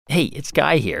Hey, it's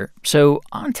Guy here. So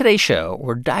on today's show,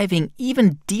 we're diving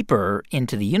even deeper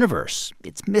into the universe,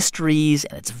 its mysteries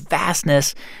and its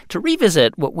vastness, to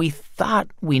revisit what we thought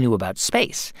we knew about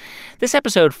space. This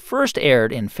episode first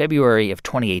aired in February of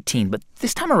 2018, but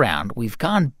this time around, we've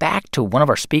gone back to one of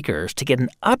our speakers to get an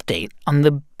update on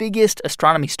the biggest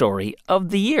astronomy story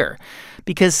of the year.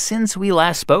 Because since we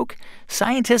last spoke,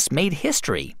 scientists made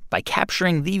history by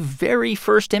capturing the very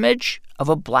first image of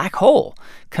a black hole,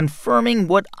 confirming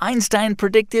what Einstein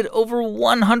predicted over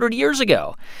 100 years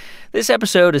ago. This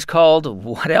episode is called,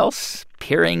 what else?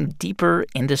 Peering Deeper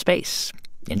into Space.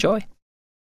 Enjoy.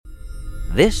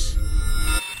 This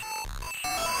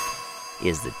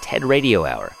is the TED Radio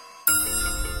Hour.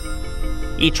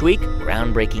 Each week,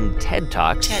 groundbreaking TED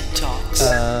Talks. TED Talks.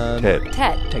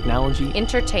 TED. Technology.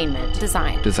 Entertainment.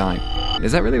 Design.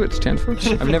 Is that really what it stands for?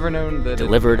 I've never known that.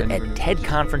 Delivered at TED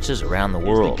conferences around the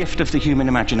world. It's the gift of the human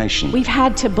imagination. We've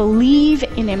had to believe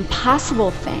in impossible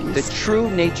things. The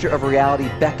true nature of reality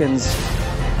beckons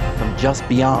from just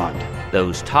beyond.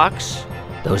 Those talks,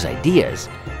 those ideas,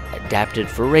 adapted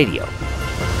for radio.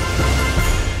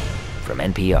 From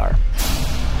NPR.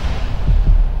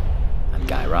 I'm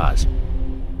Guy Raz.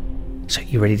 So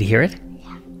you ready to hear it?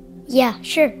 Yeah,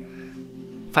 sure.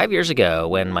 5 years ago,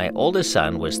 when my oldest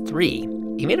son was 3,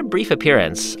 he made a brief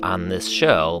appearance on this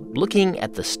show looking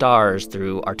at the stars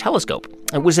through our telescope.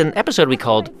 It was an episode we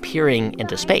called Peering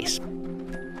into Space.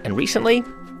 And recently,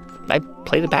 I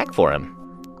played it back for him.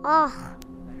 Oh,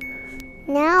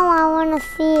 now I want to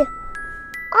see.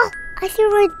 Oh, I see a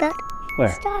rainbow belt. Where?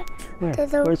 Star. Where?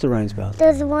 There's Where's the rainbow belt?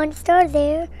 There's one star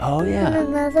there. Oh, yeah. And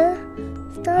another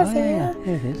star there. Yeah.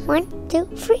 There it is. 1, 2,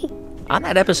 3. On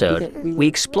that episode, we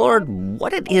explored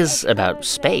what it is about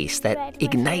space that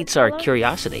ignites our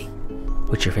curiosity.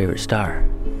 What's your favorite star?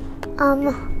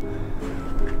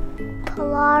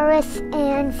 Polaris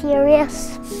and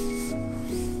Sirius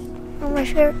are my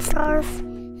favorite stars.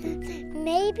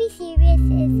 Maybe Sirius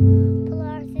is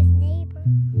Polaris's neighbor.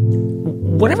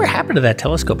 Whatever happened to that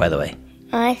telescope, by the way?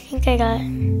 I think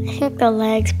the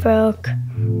legs broke.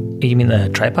 You mean the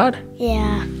tripod?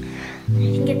 Yeah. I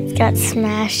think it got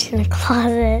smashed in a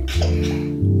closet.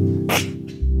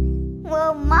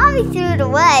 Well, Mommy threw it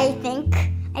away, I think.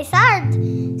 I saw her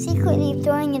secretly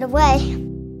throwing it away.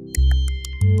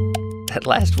 That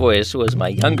last voice was my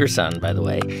younger son, by the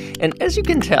way. And as you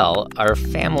can tell, our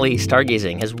family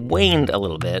stargazing has waned a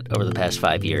little bit over the past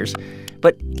 5 years.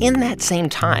 But in that same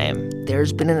time,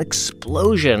 there's been an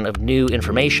explosion of new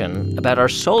information about our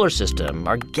solar system,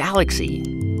 our galaxy,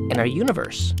 and our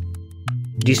universe.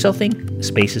 Do you still think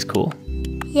space is cool?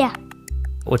 Yeah.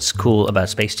 What's cool about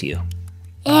space to you?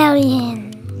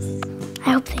 Aliens.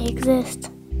 I hope they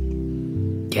exist.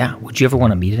 Yeah. Would you ever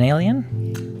want to meet an alien?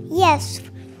 Yes.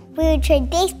 We would trade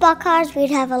baseball cards.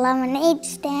 We'd have a lemonade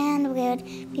stand. We would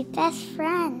be best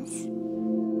friends.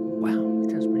 Wow, that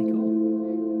sounds pretty cool.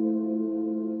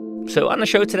 So on the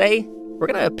show today, we're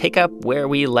going to pick up where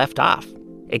we left off,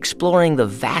 exploring the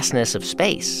vastness of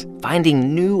space,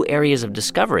 finding new areas of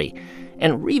discovery,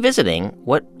 and revisiting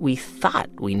what we thought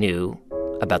we knew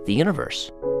about the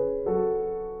universe.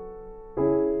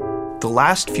 The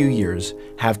last few years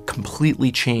have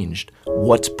completely changed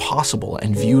what's possible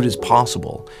and viewed as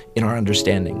possible in our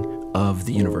understanding of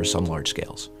the universe on large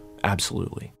scales.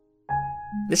 Absolutely.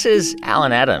 This is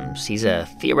Alan Adams. He's a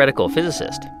theoretical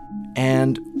physicist.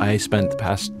 And I spent the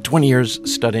past 20 years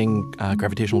studying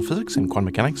gravitational physics and quantum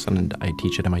mechanics, and I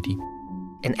teach at MIT.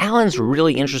 And Alan's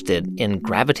really interested in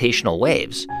gravitational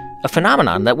waves, a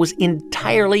phenomenon that was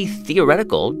entirely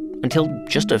theoretical until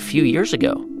just a few years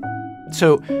ago.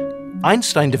 So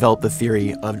Einstein developed the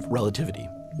theory of relativity,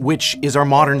 which is our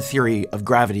modern theory of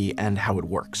gravity and how it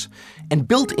works. And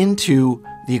built into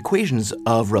the equations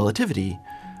of relativity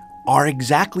are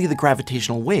exactly the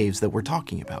gravitational waves that we're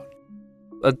talking about.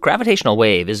 A gravitational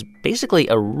wave is basically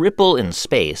a ripple in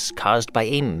space caused by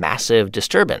a massive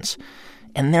disturbance.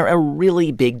 And they're a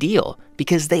really big deal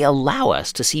because they allow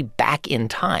us to see back in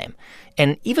time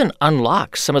and even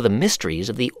unlock some of the mysteries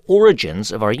of the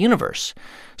origins of our universe.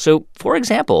 So, for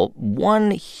example,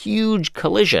 one huge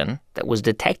collision that was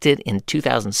detected in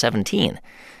 2017,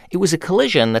 it was a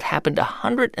collision that happened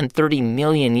 130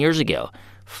 million years ago,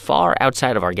 far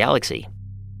outside of our galaxy.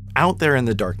 Out there in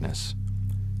the darkness,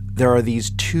 there are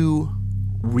these two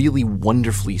really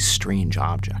wonderfully strange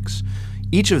objects.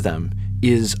 Each of them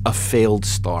is a failed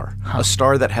star, a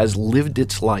star that has lived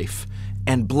its life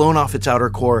and blown off its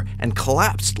outer core and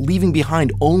collapsed, leaving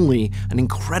behind only an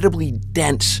incredibly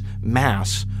dense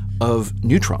mass of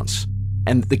neutrons.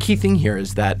 And the key thing here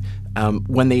is that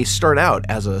when they start out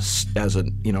as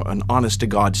an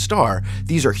honest-to-God star,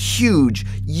 these are huge,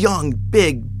 young,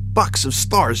 big, bucks of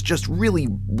stars just really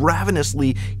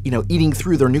ravenously, eating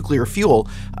through their nuclear fuel.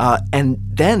 And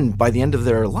then by the end of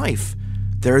their life,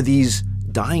 there are these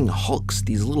dying hulks,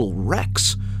 these little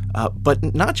wrecks.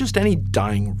 But not just any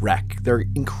dying wreck. They're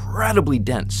incredibly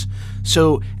dense.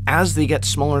 So as they get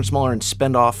smaller and smaller and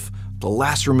spend off the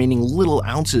last remaining little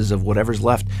ounces of whatever's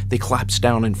left, they collapse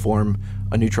down and form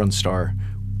a neutron star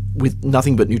with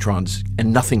nothing but neutrons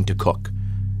and nothing to cook.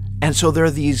 And so there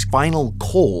are these final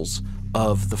coals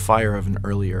of the fire of an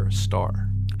earlier star.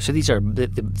 So these are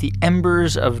the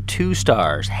embers of two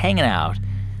stars hanging out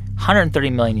 130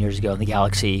 million years ago in the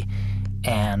galaxy.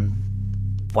 And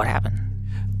what happened?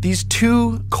 These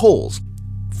two coals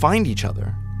find each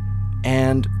other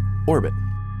and orbit.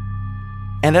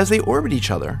 And as they orbit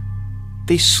each other,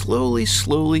 they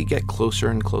slowly get closer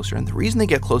and closer. And the reason they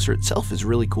get closer itself is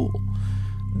really cool.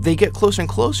 They get closer and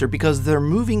closer because they're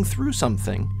moving through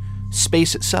something,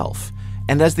 space itself.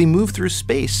 And as they move through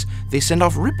space, they send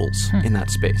off ripples in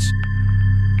that space.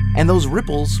 And those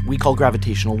ripples we call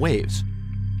gravitational waves.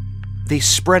 They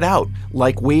spread out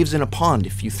like waves in a pond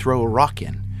if you throw a rock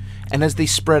in. And as they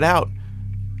spread out,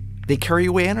 they carry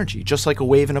away energy, just like a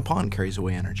wave in a pond carries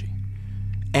away energy.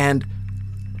 And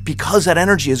because that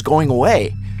energy is going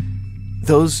away,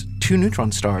 those two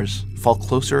neutron stars fall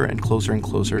closer and closer and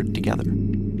closer together.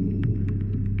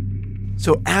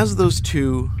 So as those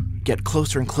two get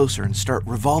closer and closer and start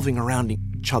revolving around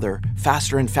each other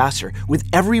faster and faster, with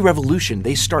every revolution,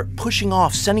 they start pushing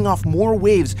off, sending off more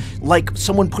waves like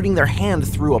someone putting their hand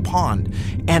through a pond.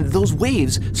 And those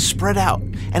waves spread out.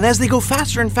 And as they go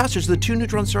faster and faster, so the two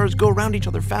neutron stars go around each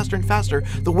other faster and faster,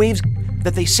 the waves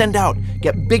that they send out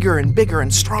get bigger and bigger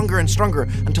and stronger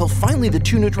until finally the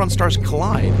two neutron stars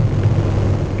collide.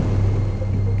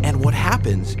 And what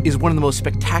happens is one of the most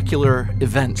spectacular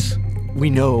events we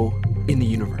know in the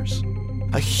universe.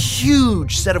 A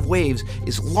huge set of waves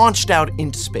is launched out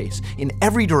into space in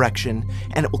every direction,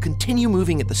 and it will continue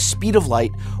moving at the speed of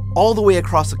light all the way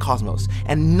across the cosmos,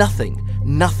 and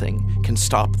nothing can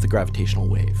stop the gravitational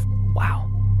wave. Wow.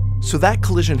 So that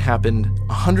collision happened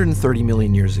 130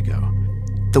 million years ago.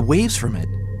 The waves from it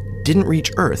didn't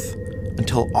reach Earth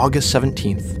until August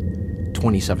 17th,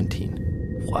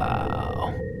 2017.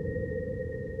 Wow.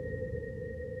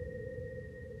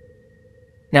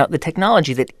 Now, the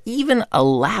technology that even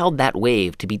allowed that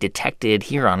wave to be detected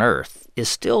here on Earth is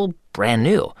still brand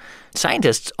new.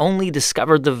 Scientists only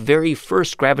discovered the very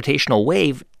first gravitational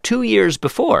wave 2 years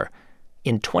before,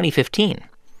 in 2015.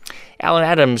 Alan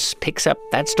Adams picks up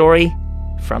that story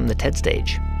from the TED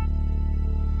stage.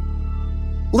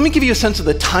 Let me give you a sense of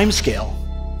the timescale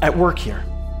at work here.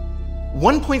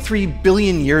 1.3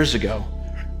 billion years ago,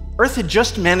 Earth had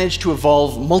just managed to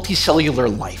evolve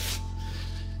multicellular life.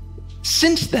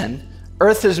 Since then,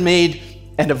 Earth has made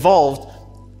and evolved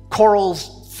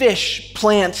corals, fish,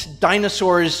 plants,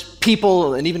 dinosaurs,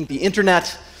 people, and even the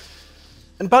internet.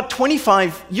 And about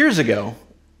 25 years ago,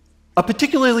 a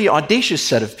particularly audacious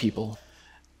set of people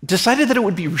decided that it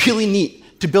would be really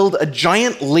neat to build a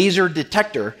giant laser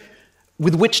detector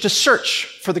with which to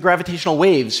search for the gravitational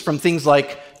waves from things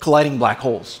like colliding black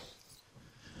holes.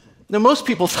 Now, most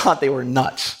people thought they were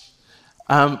nuts,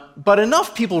 but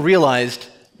enough people realized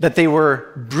that they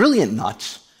were brilliant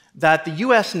nuts that the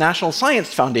US National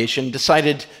Science Foundation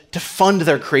decided to fund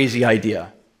their crazy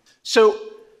idea. So,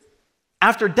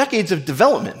 after decades of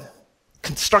development,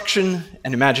 construction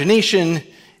and imagination,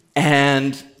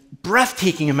 and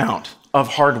breathtaking amount of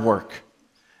hard work,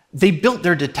 they built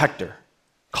their detector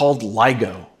called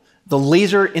LIGO, the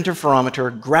Laser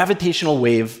Interferometer Gravitational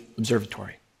Wave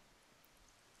Observatory.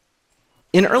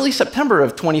 In early September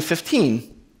of 2015,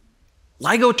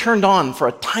 LIGO turned on for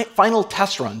a final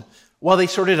test run while they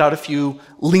sorted out a few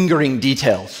lingering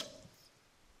details.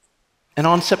 And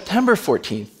on September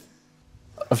 14th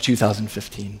of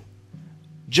 2015,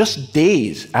 just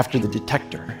days after the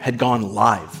detector had gone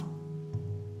live,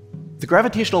 the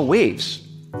gravitational waves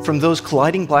from those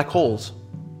colliding black holes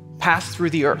passed through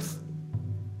the Earth.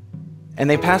 And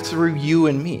they passed through you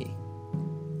and me.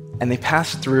 And they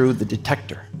passed through the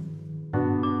detector.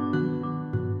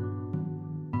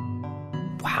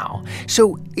 Wow.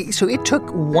 So it took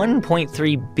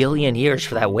 1.3 billion years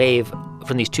for that wave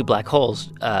from these two black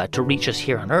holes to reach us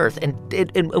here on Earth.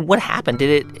 And what happened?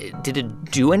 Did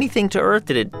it do anything to Earth?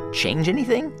 Did it change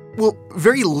anything? Well,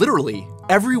 very literally,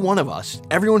 every one of us,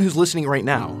 everyone who's listening right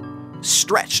now,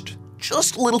 stretched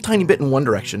just a little tiny bit in one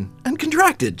direction and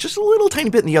contracted just a little tiny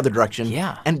bit in the other direction.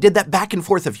 Yeah. And did that back and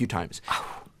forth a few times.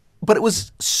 But it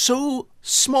was so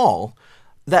small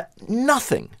that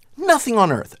nothing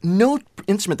on Earth, no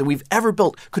instrument that we've ever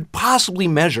built could possibly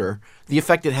measure the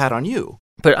effect it had on you.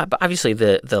 But obviously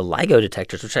the LIGO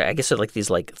detectors, which I guess are like these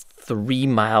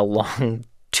 3-mile-long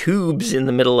tubes in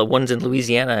the middle of, one's in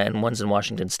Louisiana and one's in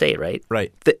Washington State, right?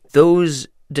 Right. Those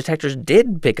detectors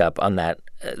did pick up on that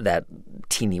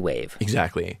teeny wave.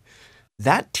 Exactly.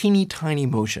 That teeny tiny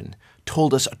motion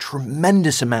told us a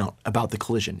tremendous amount about the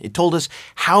collision. It told us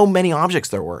how many objects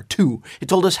there were, 2. It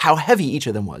told us how heavy each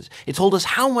of them was. It told us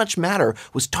how much matter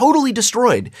was totally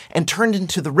destroyed and turned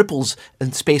into the ripples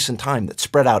in space and time that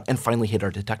spread out and finally hit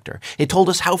our detector. It told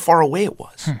us how far away it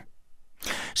was.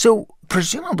 So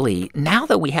presumably, now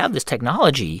that we have this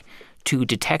technology to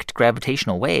detect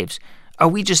gravitational waves, are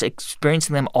we just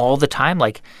experiencing them all the time?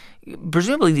 Like,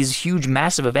 presumably these huge,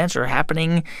 massive events are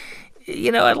happening,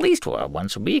 at least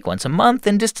once a week, once a month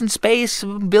in distant space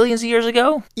billions of years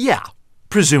ago? Yeah,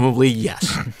 presumably,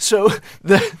 yes. So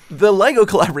the LIGO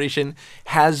collaboration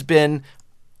has been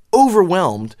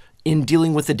overwhelmed in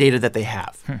dealing with the data that they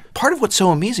have. Part of what's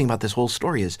so amazing about this whole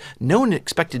story is no one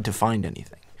expected to find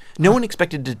anything. No one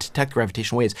expected to detect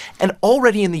gravitational waves. And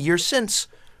already in the years since,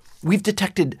 we've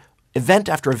detected event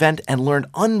after event and learned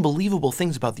unbelievable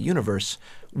things about the universe,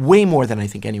 way more than I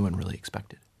think anyone really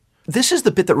expected. This is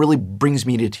the bit that really brings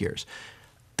me to tears.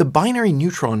 The binary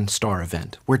neutron star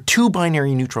event, where 2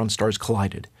 binary neutron stars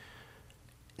collided,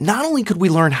 not only could we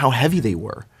learn how heavy they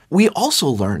were, we also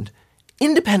learned,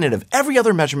 independent of every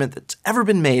other measurement that's ever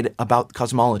been made about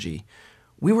cosmology,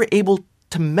 we were able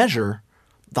to measure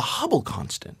the Hubble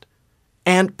constant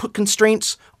and put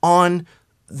constraints on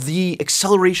the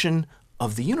acceleration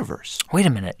of the universe. Wait a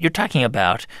minute. You're talking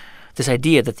about this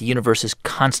idea that the universe is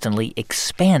constantly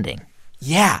expanding.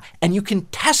 Yeah, and you can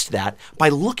test that by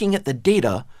looking at the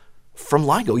data from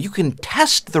LIGO. You can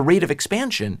test the rate of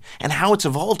expansion and how it's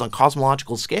evolved on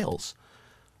cosmological scales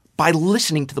by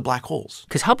listening to the black holes.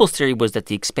 Because Hubble's theory was that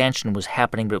the expansion was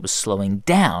happening, but it was slowing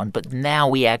down. But now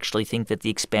we actually think that the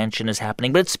expansion is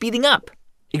happening, but it's speeding up.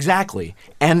 Exactly.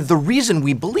 And the reason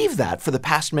we believe that for the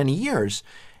past many years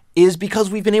is because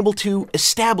we've been able to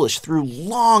establish through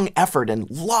long effort and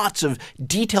lots of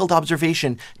detailed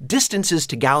observation distances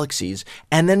to galaxies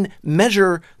and then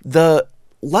measure the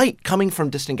light coming from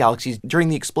distant galaxies during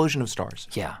the explosion of stars.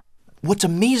 Yeah. What's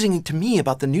amazing to me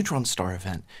about the neutron star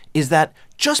event is that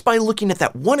just by looking at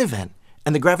that one event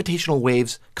and the gravitational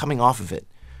waves coming off of it,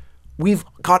 we've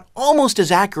got almost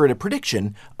as accurate a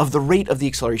prediction of the rate of the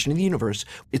acceleration of the universe.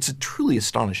 It's a truly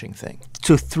astonishing thing.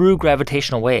 So through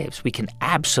gravitational waves, we can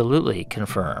absolutely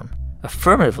confirm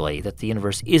affirmatively that the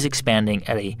universe is expanding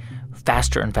at a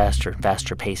faster and faster and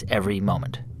faster pace every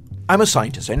moment. I'm a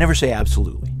scientist. I never say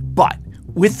absolutely. But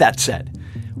with that said,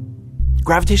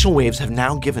 gravitational waves have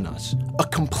now given us a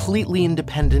completely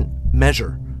independent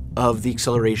measure of the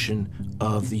acceleration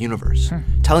of the universe,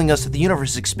 telling us that the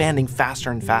universe is expanding faster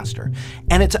and faster.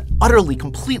 And it's an utterly,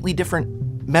 completely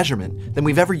different measurement than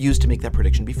we've ever used to make that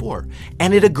prediction before.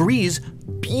 And it agrees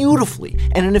beautifully.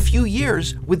 And in a few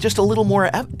years, with just a little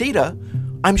more data,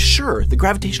 I'm sure the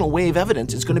gravitational wave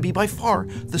evidence is going to be by far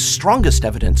the strongest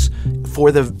evidence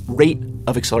for the rate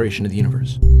of acceleration of the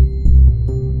universe.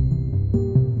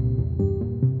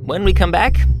 When we come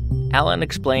back, Alan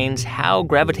explains how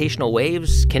gravitational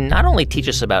waves can not only teach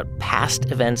us about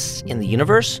past events in the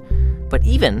universe, but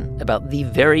even about the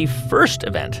very first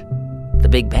event, the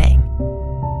Big Bang.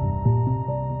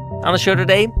 On the show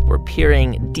today, we're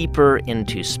peering deeper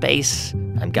into space.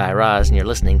 I'm Guy Raz, and you're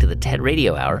listening to the TED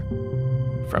Radio Hour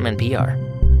from NPR.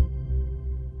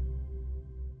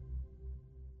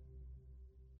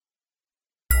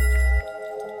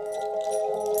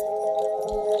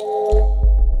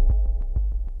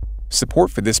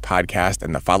 Support for this podcast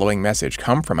and the following message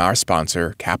come from our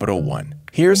sponsor, Capital One.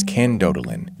 Here's Ken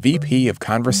Dodelin, VP of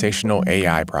Conversational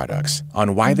AI Products,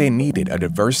 on why they needed a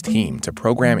diverse team to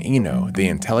program Eno, the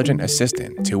intelligent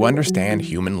assistant, to understand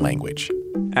human language.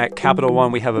 At Capital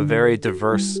One, we have a very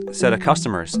diverse set of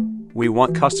customers. We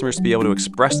want customers to be able to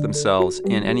express themselves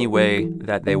in any way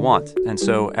that they want. And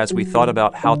so as we thought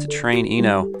about how to train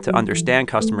Eno to understand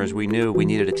customers, we knew we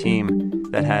needed a team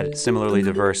that had similarly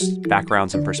diverse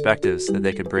backgrounds and perspectives that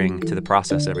they could bring to the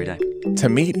process every day. To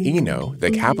meet Eno,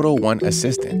 the Capital One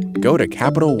assistant, go to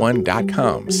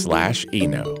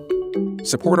CapitalOne.com/Eno.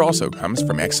 Support also comes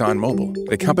from ExxonMobil,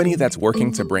 the company that's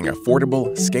working to bring affordable,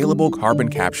 scalable carbon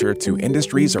capture to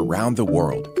industries around the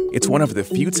world. It's one of the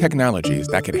few technologies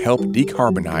that can help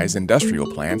decarbonize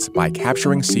industrial plants by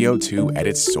capturing CO2 at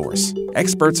its source.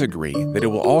 Experts agree that it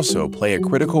will also play a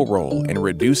critical role in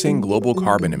reducing global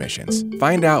carbon emissions.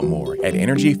 Find out more at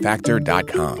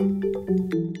EnergyFactor.com.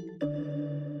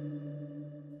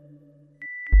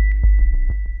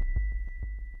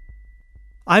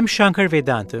 I'm Shankar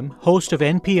Vedantam, host of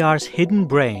NPR's Hidden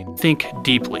Brain. Think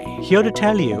deeply. Here to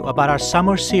tell you about our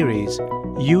summer series,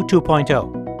 You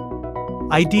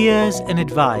 2.0. Ideas and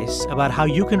advice about how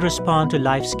you can respond to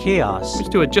life's chaos.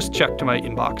 Just do a just check to my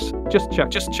inbox.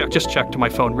 Just check to my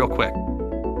phone real quick.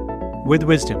 With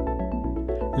wisdom.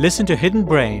 Listen to Hidden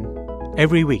Brain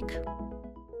every week.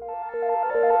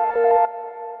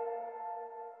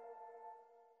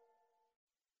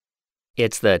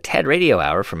 It's the TED Radio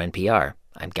Hour from NPR.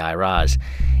 I'm Guy Raz.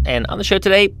 And on the show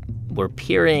today, we're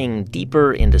peering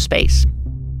deeper into space.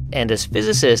 And as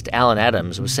physicist Alan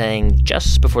Adams was saying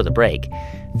just before the break,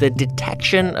 the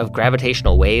detection of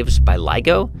gravitational waves by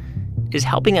LIGO is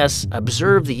helping us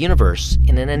observe the universe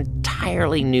in an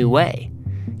entirely new way.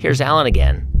 Here's Alan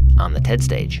again on the TED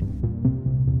stage.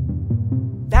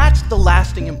 That's the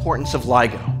lasting importance of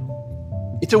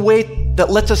LIGO. It's a way that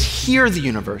lets us hear the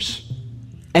universe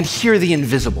and hear the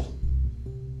invisible.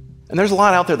 And there's a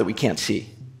lot out there that we can't see.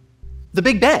 The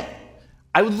Big Bang.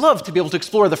 I would love to be able to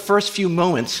explore the first few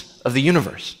moments of the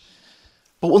universe,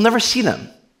 but we'll never see them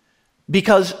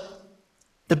because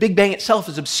the Big Bang itself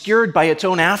is obscured by its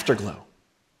own afterglow.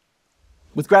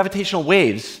 With gravitational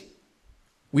waves,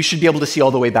 we should be able to see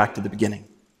all the way back to the beginning.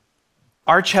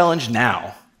 Our challenge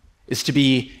now is to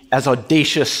be as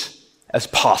audacious as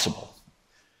possible.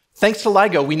 Thanks to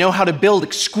LIGO, we know how to build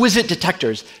exquisite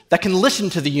detectors that can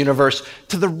listen to the universe,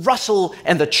 to the rustle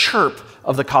and the chirp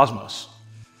of the cosmos.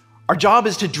 Our job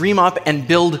is to dream up and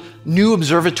build new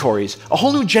observatories, a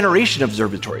whole new generation of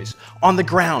observatories, on the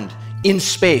ground, in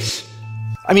space.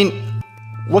 I mean,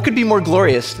 what could be more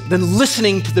glorious than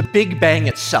listening to the Big Bang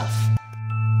itself?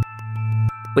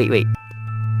 Wait.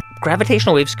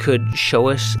 Gravitational waves could show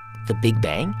us the Big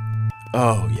Bang?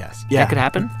 Oh, yes. Yeah. That could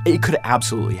happen? It could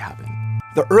absolutely happen.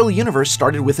 The early universe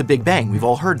started with a Big Bang. We've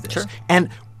all heard this. Sure. And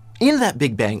in that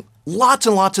Big Bang, lots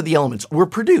and lots of the elements were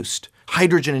produced.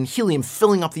 Hydrogen and helium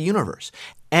filling up the universe.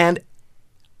 And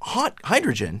hot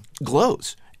hydrogen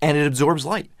glows and it absorbs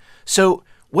light. So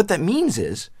what that means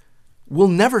is we'll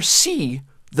never see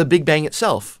the Big Bang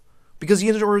itself because the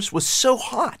universe was so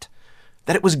hot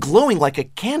that it was glowing like a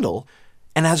candle.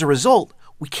 And as a result,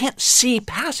 we can't see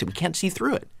past it. We can't see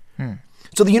through it.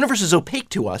 So the universe is opaque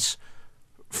to us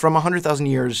from 100,000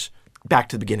 years back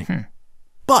to the beginning.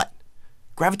 But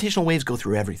gravitational waves go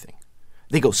through everything.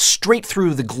 They go straight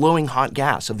through the glowing hot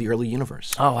gas of the early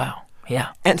universe. Oh, wow.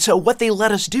 Yeah. And so what they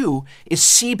let us do is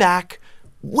see back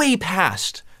way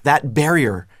past that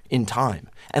barrier in time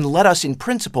and let us, in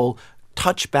principle,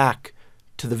 touch back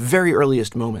to the very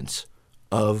earliest moments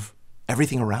of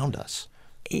everything around us.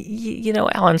 You know,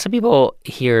 Alan, some people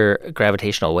hear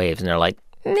gravitational waves and they're like,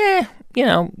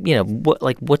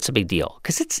 what's the big deal?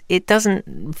 Because it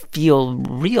doesn't feel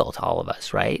real to all of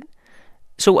us, right?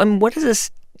 So, what does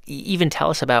this even tell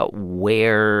us about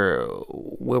where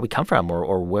we come from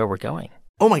or where we're going?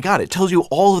 Oh my God, it tells you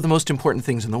all of the most important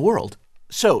things in the world.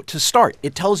 So, to start,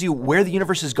 it tells you where the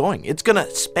universe is going. It's going to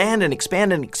expand and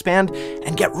expand and expand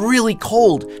and get really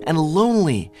cold and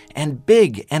lonely and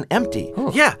big and empty. Ooh.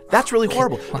 Yeah, that's really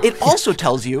horrible. It also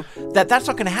tells you that that's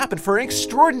not going to happen for an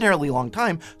extraordinarily long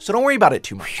time, so don't worry about it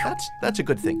too much. That's a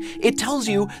good thing. It tells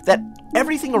you that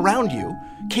everything around you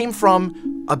came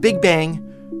from a Big Bang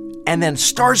and then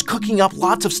stars cooking up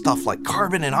lots of stuff like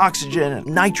carbon and oxygen and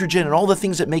nitrogen and all the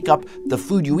things that make up the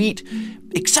food you eat,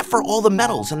 except for all the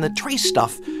metals and the trace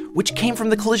stuff, which came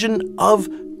from the collision of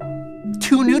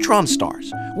two neutron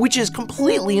stars, which is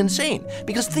completely insane.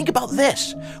 Because think about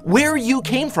this. Where you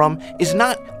came from is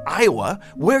not Iowa.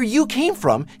 Where you came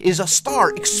from is a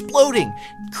star exploding,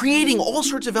 creating all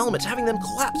sorts of elements, having them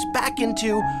collapse back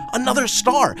into another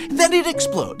star. Then it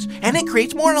explodes, and it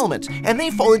creates more elements, and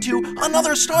they fall into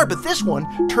another star. But this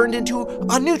one turned into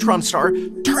a neutron star,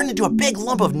 turned into a big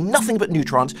lump of nothing but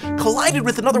neutrons, collided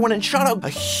with another one, and shot out a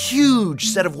huge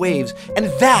set of waves. And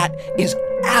that is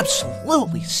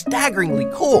absolutely staggeringly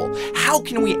cool. How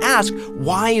can we ask,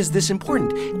 why is this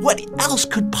important? What else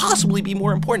could possibly be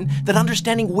more important than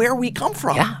understanding where we come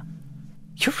from? Yeah.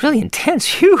 You're really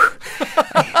intense.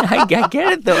 I get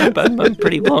it, though. I'm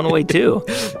pretty blown away, too.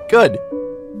 Good.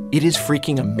 It is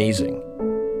freaking amazing.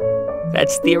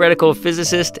 That's theoretical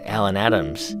physicist Alan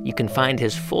Adams. You can find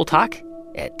his full talk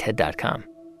at TED.com.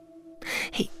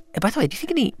 Hey, by the way, do you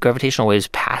think any gravitational waves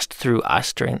passed through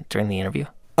us during the interview?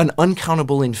 An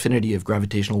uncountable infinity of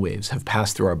gravitational waves have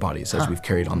passed through our bodies as we've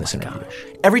carried on this interview. Gosh.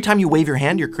 Every time you wave your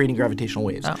hand, you're creating gravitational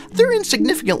waves. Oh. They're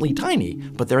insignificantly tiny,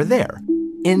 but they're there.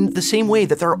 In the same way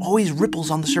that there are always ripples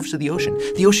on the surface of the ocean.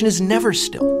 The ocean is never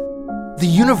still. The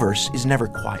universe is never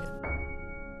quiet.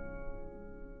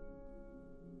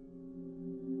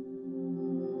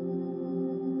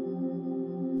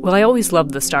 Well, I always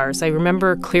loved the stars. I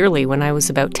remember clearly when I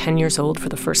was about 10 years old for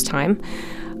the first time,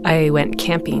 I went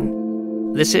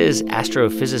camping. This is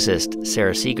astrophysicist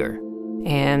Sara Seager.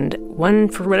 And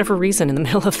for whatever reason, in the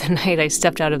middle of the night, I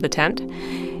stepped out of the tent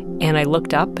and I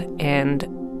looked up and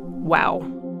wow,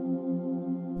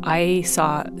 I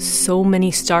saw so many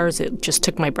stars, it just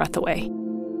took my breath away.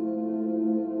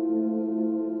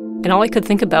 And all I could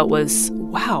think about was,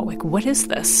 wow, like, what is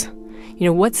this? You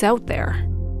know, what's out there?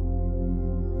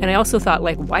 And I also thought,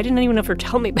 like, why didn't anyone ever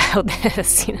tell me about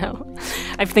this, you know?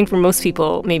 I think for most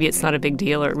people, maybe it's not a big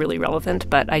deal or really relevant,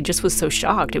 but I just was so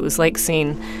shocked. It was like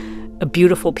seeing a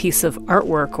beautiful piece of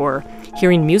artwork or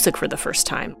hearing music for the first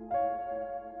time.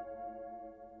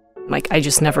 Like, I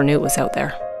just never knew it was out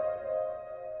there.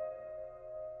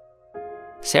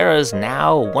 Sara's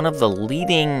now one of the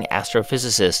leading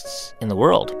astrophysicists in the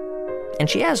world, and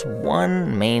she has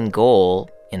one main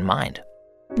goal in mind.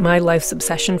 My life's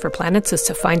obsession for planets is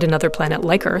to find another planet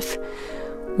like Earth,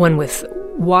 one with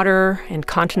water and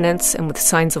continents and with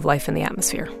signs of life in the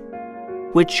atmosphere.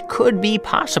 Which could be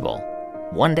possible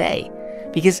one day,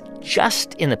 because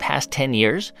just in the past 10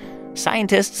 years,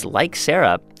 scientists like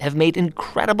Sara have made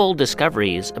incredible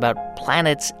discoveries about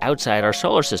planets outside our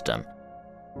solar system.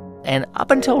 And up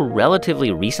until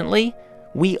relatively recently,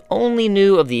 we only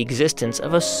knew of the existence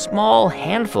of a small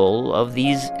handful of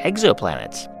these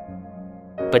exoplanets.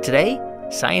 But today,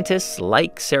 scientists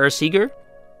like Sara Seager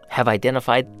have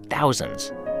identified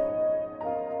thousands.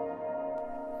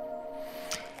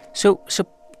 So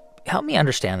help me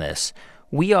understand this.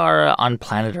 We are on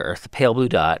planet Earth, a pale blue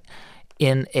dot,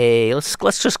 in a,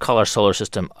 let's just call our solar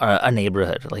system a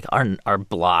neighborhood, like our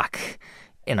block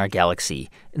in our galaxy.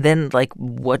 Then, like,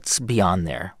 what's beyond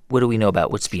there? What do we know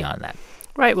about what's beyond that?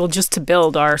 Right. Well, just to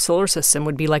build our solar system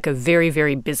would be like a very,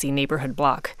 very busy neighborhood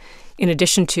block. In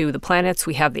addition to the planets,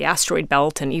 we have the asteroid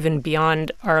belt, and even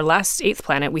beyond our last 8th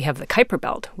planet, we have the Kuiper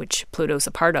belt, which Pluto's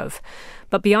a part of.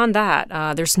 But beyond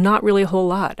that, there's not really a whole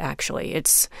lot, actually.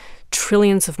 It's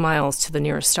trillions of miles to the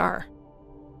nearest star.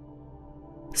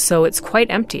 So it's quite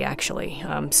empty, actually.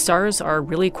 Stars are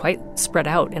really quite spread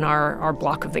out in our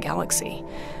block of the galaxy.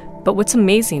 But what's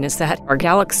amazing is that our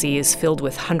galaxy is filled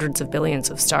with hundreds of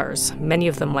billions of stars, many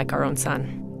of them like our own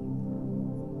sun.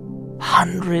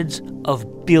 Hundreds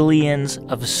of billions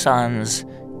of suns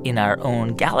in our own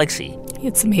galaxy.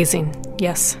 It's amazing,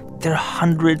 yes. There are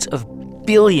hundreds of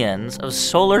billions of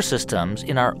solar systems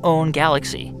in our own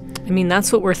galaxy. I mean,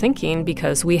 that's what we're thinking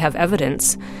because we have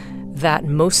evidence that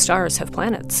most stars have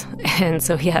planets. And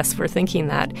so, yes, we're thinking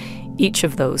that each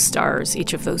of those stars,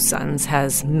 each of those suns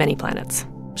has many planets.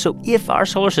 So if our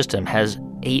solar system has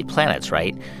 8 planets,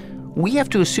 right, we have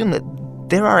to assume that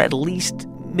there are at least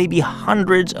maybe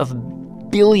hundreds of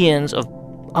billions of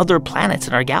other planets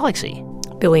in our galaxy.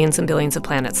 Billions and billions of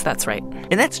planets, that's right.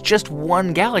 And that's just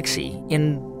one galaxy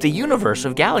in the universe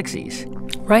of galaxies.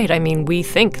 Right. I mean, we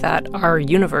think that our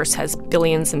universe has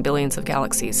billions and billions of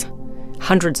galaxies,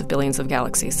 hundreds of billions of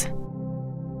galaxies.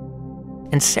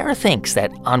 And Sara thinks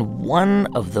that on one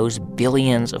of those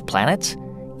billions of planets,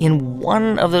 in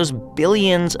one of those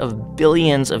billions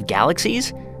of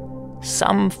galaxies,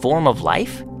 some form of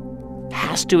life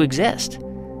has to exist.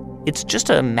 It's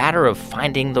just a matter of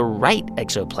finding the right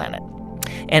exoplanet.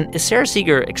 And as Sara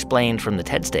Seager explained from the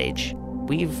TED stage,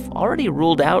 we've already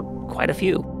ruled out quite a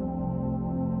few.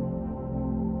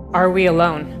 Are we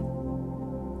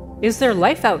alone? Is there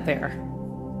life out there?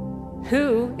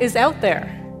 Who is out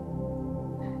there?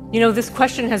 You know, this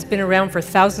question has been around for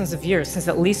thousands of years, since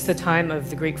at least the time of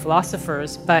the Greek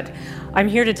philosophers, but I'm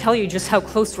here to tell you just how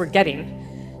close we're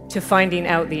getting to finding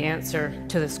out the answer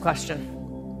to this question.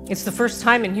 It's the first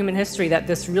time in human history that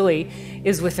this really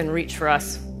is within reach for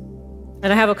us.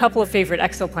 And I have a couple of favorite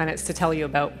exoplanets to tell you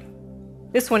about.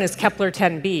 This one is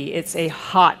Kepler-10b. It's a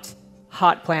hot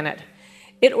planet.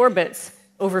 It orbits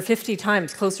over 50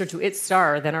 times closer to its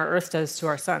star than our Earth does to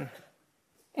our sun.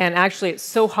 And actually, it's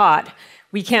so hot,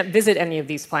 we can't visit any of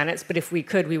these planets, but if we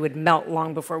could, we would melt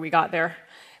long before we got there.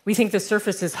 We think the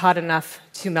surface is hot enough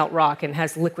to melt rock and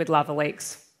has liquid lava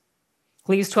lakes.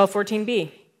 Gliese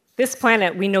 1214b. This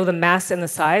planet, we know the mass and the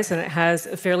size, and it has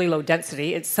a fairly low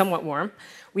density. It's somewhat warm.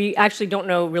 We actually don't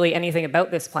know really anything about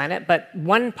this planet, but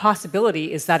one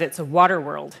possibility is that it's a water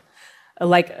world,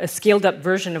 like a scaled-up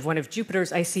version of one of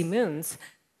Jupiter's icy moons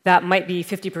that might be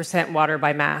 50% water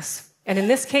by mass. And in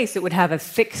this case, it would have a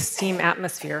thick steam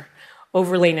atmosphere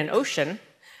overlaying an ocean,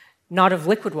 not of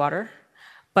liquid water,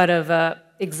 but of an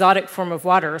exotic form of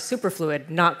water, a superfluid,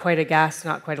 not quite a gas,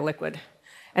 not quite a liquid.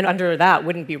 And under that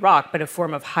wouldn't be rock, but a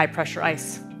form of high-pressure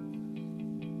ice.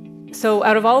 So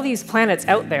out of all these planets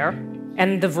out there,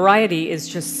 and the variety is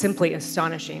just simply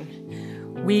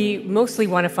astonishing, We mostly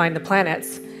want to find the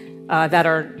planets that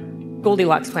are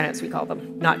Goldilocks planets, we call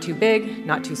them. Not too big,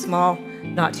 not too small,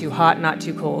 not too hot, not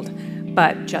too cold,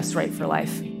 but just right for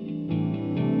life.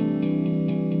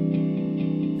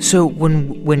 So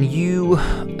when you,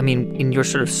 in your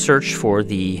sort of search for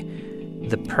the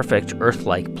perfect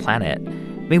Earth-like planet,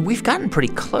 we've gotten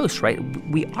pretty close, right?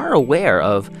 We are aware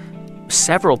of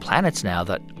several planets now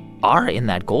that are in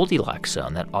that Goldilocks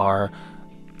zone, that are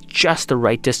just the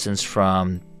right distance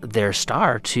from their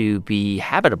star to be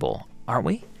habitable, aren't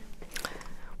we?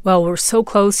 Well, we're so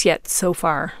close yet so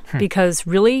far, because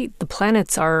really the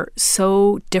planets are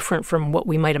so different from what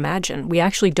we might imagine. We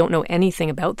actually don't know anything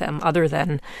about them other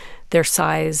than their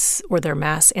size or their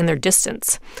mass and their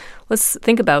distance. Let's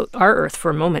think about our Earth for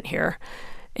a moment here.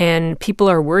 And people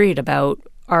are worried about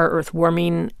our Earth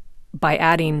warming by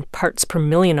adding parts per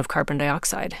million of carbon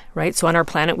dioxide, right? So on our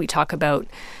planet, we talk about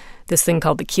this thing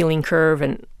called the Keeling curve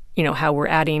and, how we're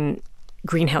adding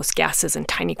greenhouse gases in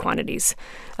tiny quantities.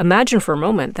 Imagine for a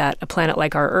moment that a planet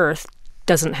like our Earth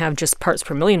doesn't have just parts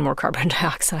per million more carbon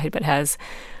dioxide, but has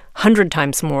 100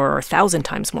 times more or 1,000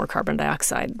 times more carbon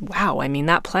dioxide. Wow,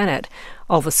 that planet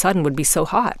all of a sudden would be so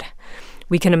hot.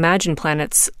 We can imagine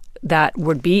planets that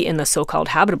would be in the so-called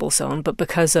habitable zone, but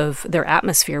because of their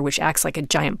atmosphere, which acts like a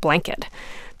giant blanket,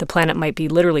 the planet might be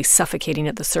literally suffocating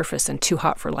at the surface and too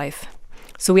hot for life.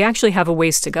 So we actually have a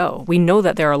ways to go. We know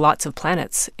that there are lots of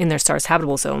planets in their star's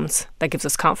habitable zones. That gives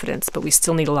us confidence, but we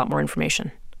still need a lot more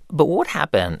information. But what would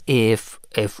happen if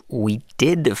we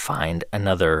did find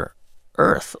another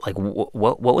Earth? Like,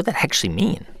 what would that actually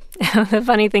mean? The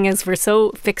funny thing is we're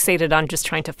so fixated on just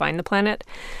trying to find the planet.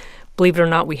 Believe it or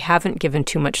not, we haven't given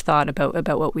too much thought about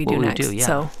what we do next.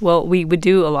 We would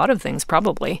do a lot of things,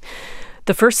 probably.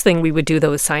 The first thing we would do,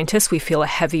 though, as scientists, we feel a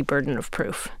heavy burden of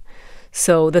proof.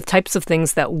 So the types of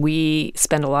things that we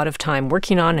spend a lot of time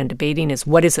working on and debating is,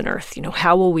 what is an Earth?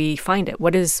 How will we find it?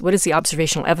 What is the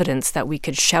observational evidence that we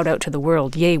could shout out to the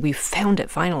world? Yay, we've found it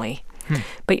finally.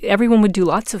 But everyone would do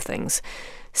lots of things.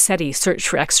 SETI, Search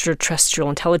for Extraterrestrial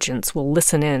Intelligence, will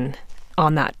listen in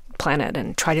on that planet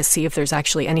and try to see if there's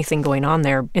actually anything going on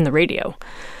there in the radio.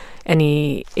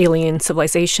 Any alien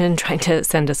civilization trying to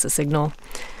send us a signal.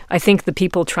 I think the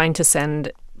people trying to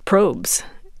send probes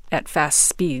at fast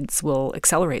speeds will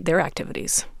accelerate their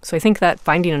activities. So I think that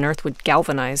finding an Earth would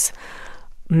galvanize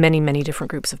many, many different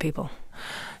groups of people.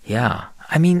 Yeah.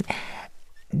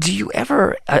 Do you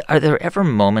ever, are there ever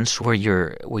moments where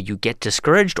you get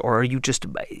discouraged, or are you just,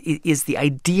 is the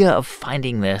idea of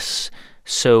finding this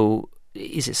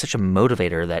is it such a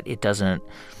motivator that it doesn't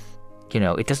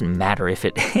matter if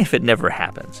it never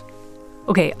happens?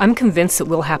 Okay, I'm convinced it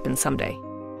will happen someday.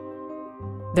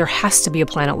 There has to be a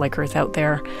planet like Earth out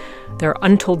there. There are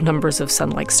untold numbers of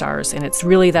sun-like stars, and it's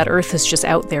really that Earth is just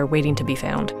out there waiting to be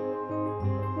found.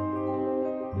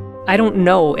 I don't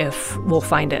know if we'll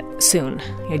find it soon.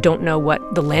 I don't know what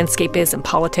the landscape is in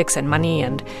politics and money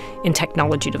and in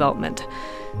technology development.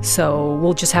 So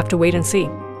we'll just have to wait and see.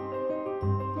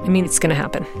 It's going to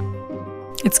happen.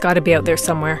 It's got to be out there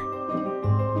somewhere.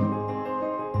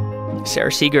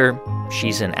 Sara Seager,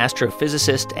 she's an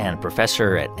astrophysicist and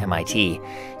professor at MIT.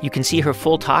 You can see her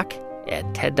full talk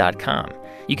at TED.com.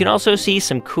 You can also see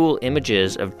some cool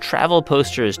images of travel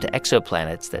posters to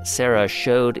exoplanets that Sara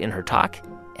showed in her talk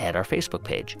at our Facebook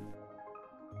page.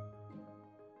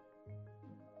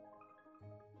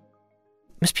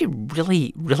 Must be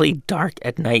really, really dark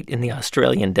at night in the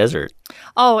Australian desert.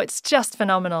 Oh, it's just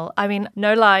phenomenal.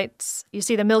 No lights. You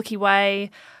see the Milky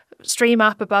Way stream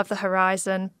up above the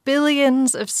horizon,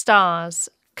 billions of stars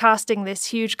casting this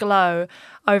huge glow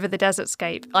over the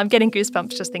desertscape. I'm getting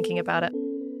goosebumps just thinking about it.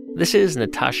 This is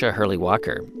Natasha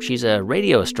Hurley-Walker. She's a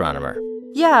radio astronomer.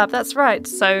 Yeah, that's right.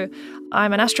 So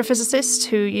I'm an astrophysicist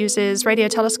who uses radio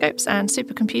telescopes and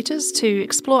supercomputers to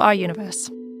explore our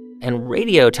universe. And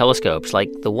radio telescopes,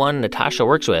 like the one Natasha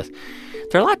works with,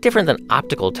 they're a lot different than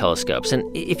optical telescopes. And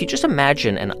if you just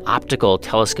imagine an optical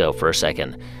telescope for a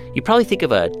second, you probably think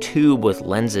of a tube with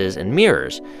lenses and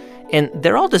mirrors. And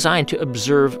they're all designed to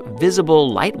observe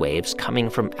visible light waves coming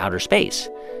from outer space.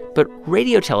 But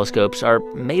radio telescopes are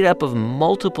made up of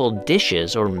multiple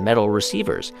dishes or metal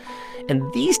receivers. And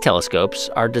these telescopes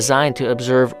are designed to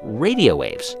observe radio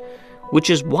waves, which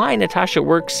is why Natasha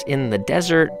works in the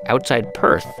desert outside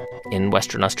Perth in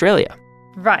Western Australia.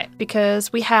 Right,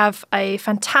 because we have a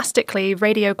fantastically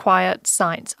radio-quiet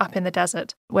site up in the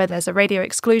desert where there's a radio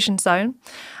exclusion zone.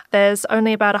 There's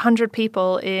only about 100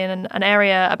 people in an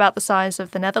area about the size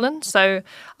of the Netherlands, so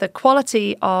the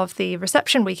quality of the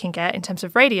reception we can get in terms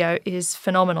of radio is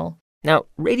phenomenal. Now,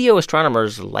 radio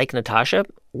astronomers like Natasha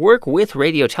work with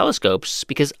radio telescopes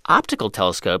because optical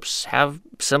telescopes have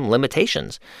some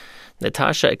limitations.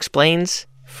 Natasha explains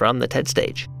from the TED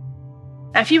stage.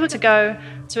 Now, if you were to go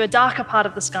to a darker part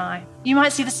of the sky, you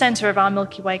might see the center of our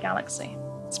Milky Way galaxy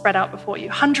spread out before you,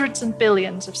 hundreds and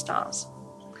billions of stars.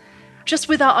 Just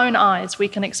with our own eyes, we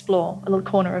can explore a little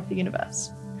corner of the universe.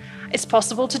 It's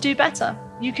possible to do better.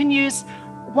 You can use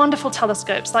wonderful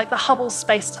telescopes like the Hubble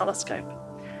Space Telescope.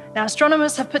 Now,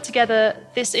 astronomers have put together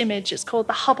this image. It's called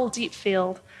the Hubble Deep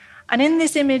Field. And in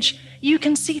this image, you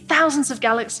can see thousands of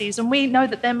galaxies, and we know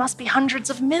that there must be hundreds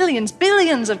of millions,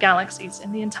 billions of galaxies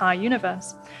in the entire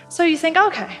universe. So you think,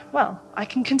 okay, well, I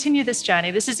can continue this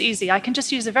journey. This is easy. I can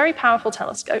just use a very powerful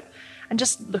telescope and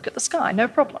just look at the sky, no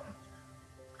problem.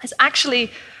 We're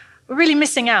really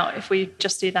missing out if we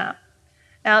just do that.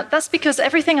 Now, that's because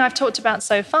everything I've talked about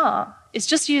so far is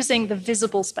just using the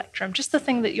visible spectrum, just the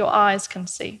thing that your eyes can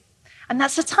see. And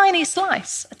that's a tiny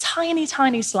slice, a tiny,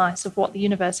 tiny slice of what the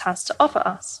universe has to offer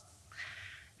us.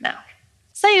 Now,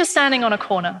 say you're standing on a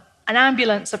corner, an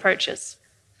ambulance approaches.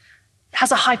 It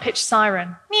has a high-pitched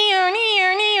siren. Near,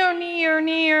 near, near, near,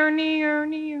 near, near,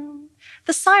 near.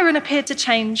 The siren appeared to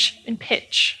change in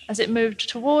pitch as it moved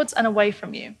towards and away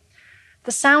from you.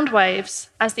 The sound waves,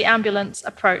 as the ambulance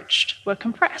approached, were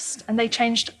compressed, and they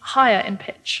changed higher in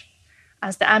pitch.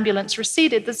 As the ambulance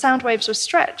receded, the sound waves were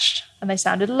stretched, and they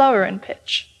sounded lower in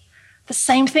pitch. The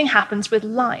same thing happens with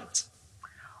light.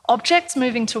 Objects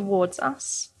moving towards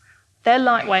us, their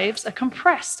light waves are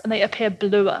compressed, and they appear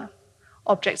bluer.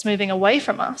 Objects moving away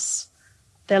from us,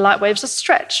 their light waves are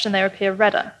stretched, and they appear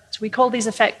redder. So we call these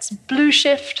effects blue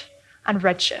shift and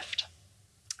red shift.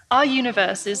 Our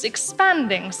universe is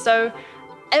expanding, so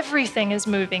everything is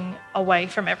moving away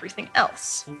from everything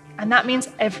else. And that means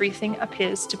everything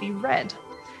appears to be red.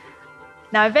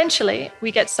 Now, eventually,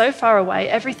 we get so far away,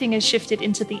 everything is shifted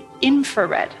into the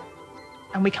infrared,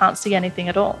 and we can't see anything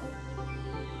at all.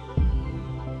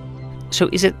 So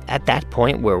is it at that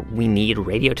point where we need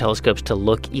radio telescopes to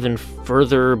look even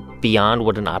further beyond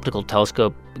what an optical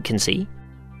telescope can see?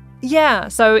 Yeah,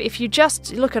 so if you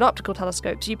just look at optical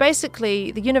telescopes,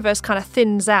 the universe kind of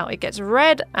thins out. It gets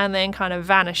red and then kind of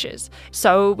vanishes.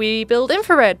 So we build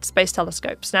infrared space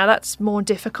telescopes. Now that's more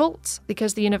difficult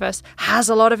because the universe has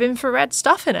a lot of infrared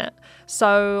stuff in it.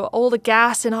 So all the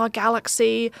gas in our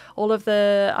galaxy, all of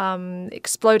the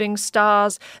exploding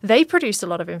stars, they produce a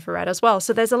lot of infrared as well.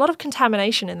 So there's a lot of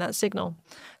contamination in that signal.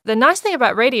 The nice thing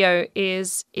about radio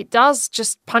is it does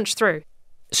just punch through.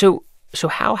 So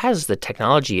how has the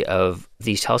technology of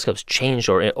these telescopes changed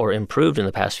or improved in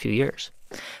the past few years?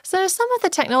 So some of the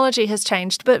technology has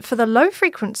changed, but for the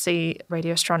low-frequency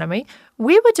radio astronomy,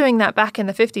 we were doing that back in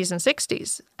the 50s and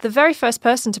 60s. The very first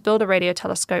person to build a radio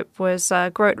telescope was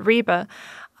Grote Reber.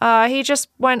 He just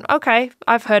went, okay,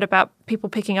 I've heard about people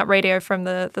picking up radio from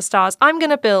the stars. I'm going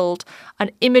to build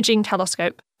an imaging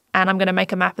telescope, and I'm going to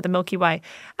make a map of the Milky Way.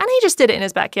 And he just did it in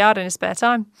his backyard in his spare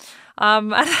time.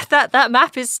 And that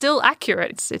map is still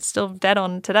accurate. It's still dead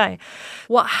on today.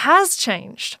 What has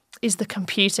changed is the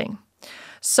computing.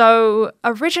 So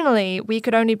originally, we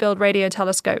could only build radio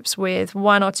telescopes with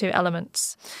one or two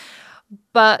elements.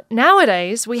 But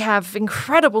nowadays, we have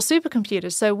incredible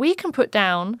supercomputers, so we can put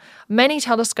down many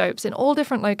telescopes in all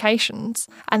different locations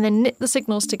and then knit the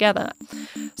signals together.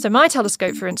 So my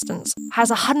telescope, for instance, has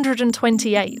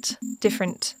 128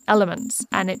 different elements,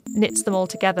 and it knits them all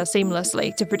together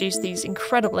seamlessly to produce these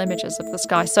incredible images of the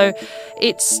sky. So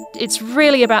it's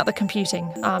really about the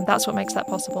computing. That's what makes that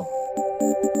possible.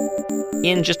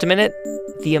 In just a minute,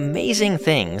 the amazing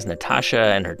things Natasha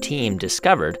and her team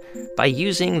discovered by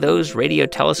using those radio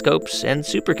telescopes and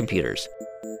supercomputers.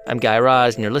 I'm Guy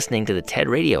Raz, and you're listening to the TED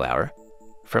Radio Hour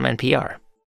from NPR.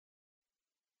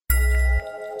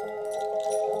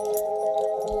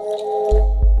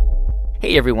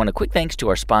 Hey everyone, a quick thanks to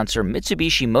our sponsor,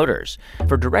 Mitsubishi Motors.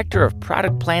 For Director of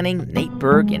Product Planning, Nate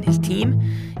Berg, and his team,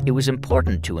 it was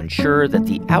important to ensure that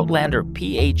the Outlander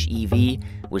PHEV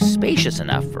was spacious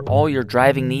enough for all your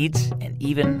driving needs and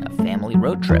even a family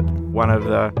road trip. One of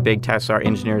the big tests our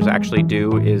engineers actually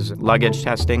do is luggage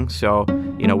testing. So,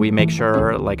 we make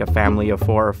sure like a family of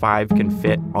 4 or 5 can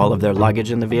fit all of their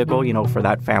luggage in the vehicle, for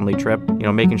that family trip.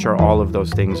 Making sure all of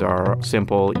those things are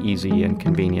simple, easy, and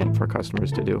convenient for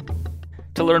customers to do.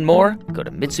 To learn more, go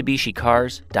to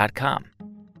MitsubishiCars.com.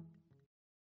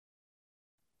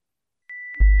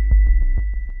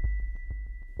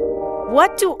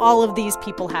 What do all of these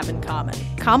people have in common?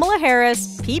 Kamala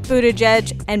Harris, Pete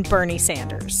Buttigieg, and Bernie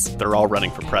Sanders. They're all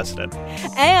running for president.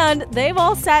 And they've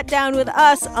all sat down with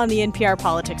us on the NPR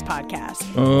Politics Podcast.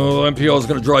 Oh, NPR is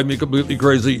going to drive me completely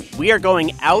crazy. We are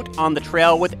going out on the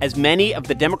trail with as many of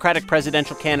the Democratic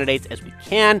presidential candidates as we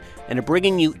can and are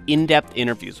bringing you in-depth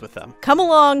interviews with them. Come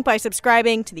along by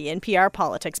subscribing to the NPR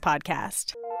Politics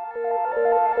Podcast.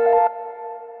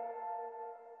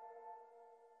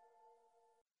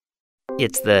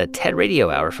 It's the TED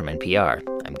Radio Hour from NPR.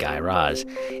 I'm Guy Raz.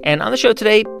 And on the show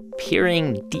today,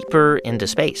 peering deeper into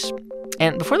space.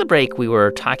 And before the break, we were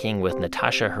talking with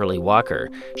Natasha Hurley-Walker.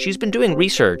 She's been doing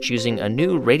research using a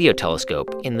new radio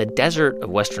telescope in the desert of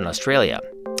Western Australia.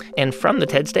 And from the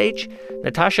TED stage,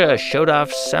 Natasha showed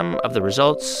off some of the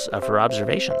results of her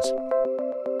observations.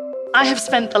 I have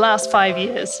spent the last 5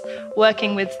 years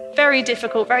working with very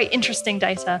difficult, very interesting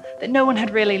data that no one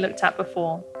had really looked at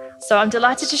before. So I'm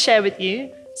delighted to share with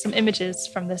you some images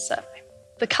from this survey.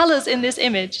 The colors in this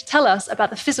image tell us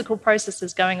about the physical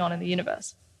processes going on in the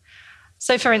universe.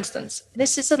 So for instance,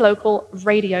 this is a local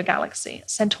radio galaxy,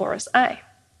 Centaurus A.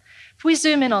 If we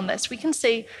zoom in on this, we can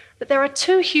see that there are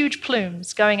two huge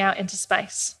plumes going out into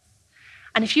space.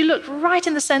 And if you look right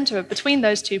in the center between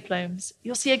those two plumes,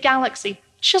 you'll see a galaxy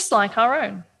just like our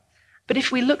own. But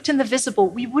if we looked in the visible,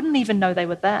 we wouldn't even know they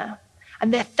were there.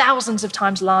 And they're thousands of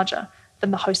times larger than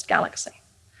the host galaxy.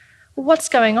 Well, what's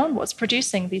going on? What's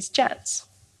producing these jets?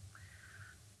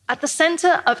 At the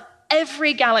center of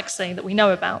every galaxy that we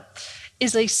know about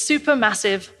is a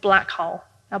supermassive black hole.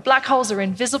 Now, black holes are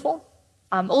invisible.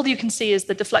 All you can see is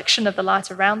the deflection of the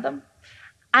light around them.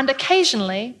 And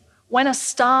occasionally, when a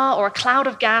star or a cloud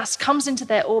of gas comes into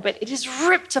their orbit, it is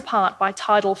ripped apart by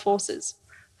tidal forces,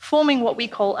 forming what we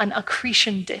call an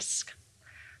accretion disk.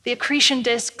 The accretion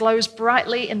disk glows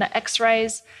brightly in the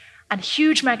X-rays, and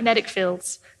huge magnetic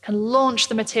fields can launch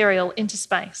the material into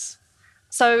space.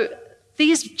 So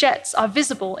these jets are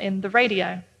visible in the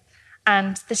radio,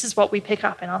 and this is what we pick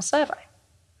up in our survey.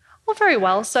 Well, very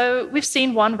well, so we've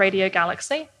seen one radio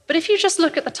galaxy, but if you just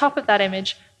look at the top of that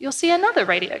image, you'll see another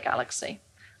radio galaxy.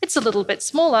 It's a little bit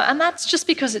smaller, and that's just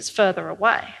because it's further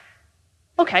away.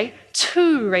 Okay,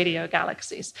 two radio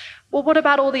galaxies. Well, what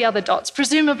about all the other dots?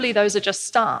 Presumably those are just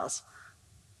stars.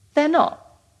 They're not.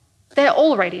 They're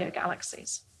all radio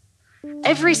galaxies.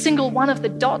 Every single one of the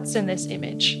dots in this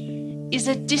image is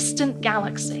a distant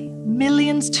galaxy,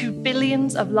 millions to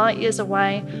billions of light years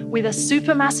away, with a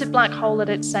supermassive black hole at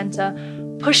its center,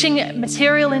 pushing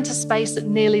material into space at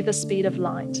nearly the speed of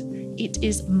light. It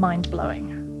is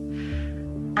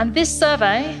mind-blowing. And this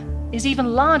survey is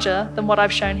even larger than what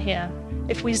I've shown here.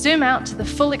 If we zoom out to the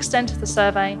full extent of the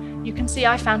survey, you can see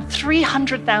I found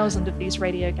 300,000 of these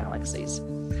radio galaxies.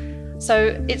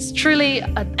 So it's truly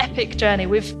an epic journey.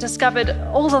 We've discovered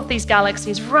all of these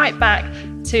galaxies right back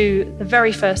to the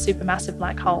very first supermassive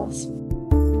black holes.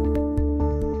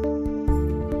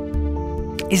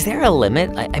 Is there a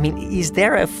limit? I mean, is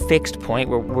there a fixed point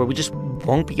where we just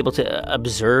won't be able to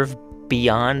observe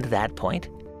beyond that point?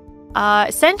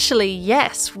 Essentially,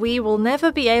 yes. We will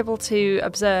never be able to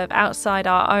observe outside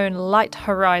our own light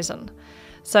horizon.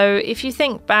 So if you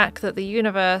think back that the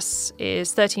universe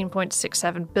is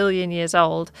 13.67 billion years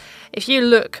old, if you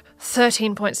look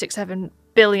 13.67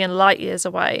 billion light years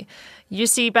away, you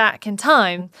see back in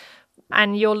time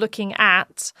and you're looking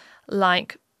at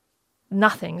like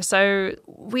nothing. So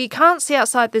we can't see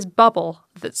outside this bubble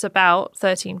that's about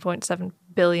 13.7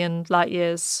 billion light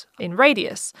years in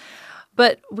radius.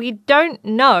 But we don't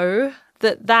know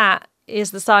that that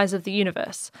is the size of the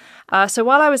universe. So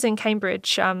while I was in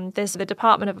Cambridge, there's the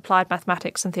Department of Applied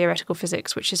Mathematics and Theoretical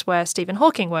Physics, which is where Stephen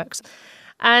Hawking works.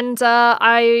 And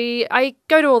I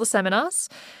go to all the seminars.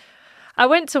 I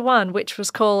went to one which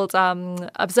was called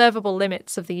Observable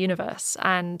Limits of the Universe.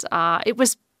 And it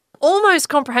was almost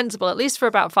comprehensible, at least for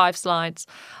about 5 slides.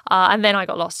 And then I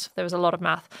got lost. There was a lot of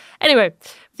math. Anyway,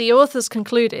 the authors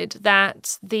concluded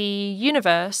that the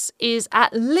universe is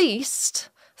at least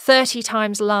 30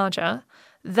 times larger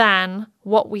than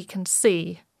what we can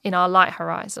see in our light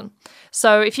horizon.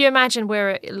 So if you imagine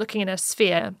we're looking in a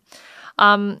sphere,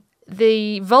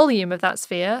 the volume of that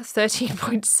sphere,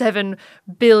 13.7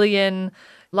 billion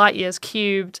light years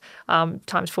cubed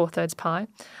times 4/3 pi,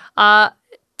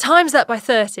 times that by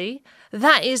 30,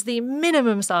 that is the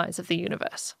minimum size of the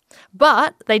universe.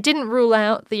 But they didn't rule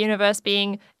out the universe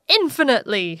being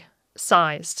infinitely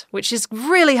sized, which is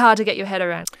really hard to get your head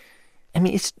around. I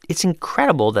mean, it's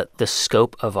incredible that the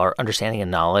scope of our understanding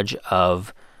and knowledge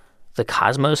of the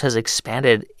cosmos has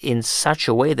expanded in such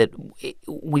a way that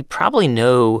we probably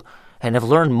know and have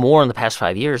learned more in the past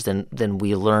 5 years than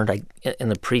we learned in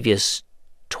the previous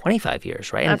 25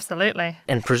 years, right? Absolutely.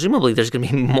 And presumably there's going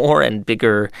to be more and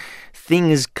bigger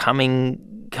things coming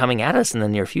at us in the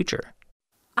near future.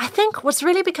 I think what's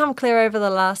really become clear over the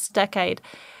last decade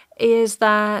is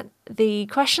that the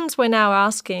questions we're now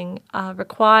asking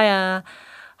require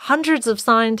hundreds of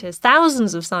scientists,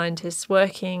 thousands of scientists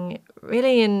working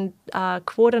really in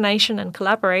coordination and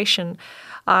collaboration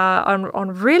on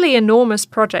really enormous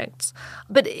projects.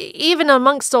 But even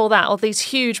amongst all that, all these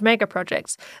huge mega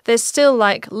projects, there's still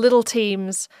like little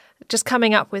teams just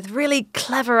coming up with really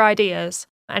clever ideas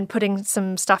and putting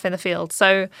some stuff in the field.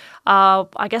 So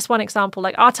I guess one example,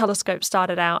 like our telescope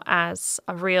started out as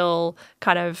a real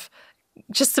kind of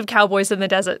just some cowboys in the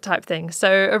desert type thing.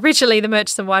 So originally the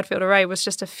Murchison Wide Field Array was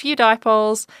just a few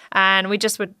dipoles and we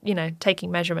just were,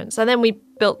 taking measurements. And then we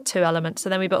built 2 elements,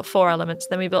 and then we built 4 elements,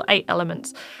 then we built 8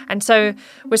 elements. And so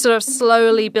we're sort of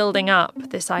slowly building up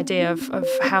this idea of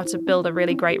how to build a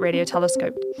really great radio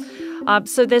telescope.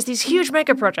 So there's these huge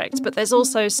mega projects, but there's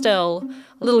also still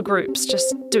little groups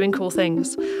just doing cool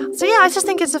things. So yeah, I just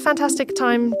think it's a fantastic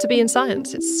time to be in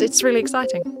science. It's really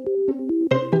exciting.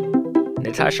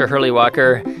 Natasha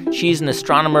Hurley-Walker, she's an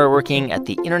astronomer working at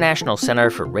the International Centre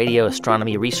for Radio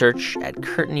Astronomy Research at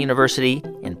Curtin University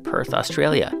in Perth,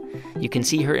 Australia. You can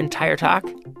see her entire talk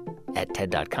at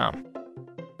TED.com.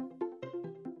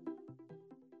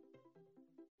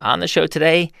 On the show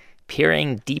today,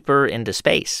 peering deeper into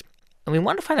space. And we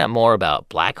want to find out more about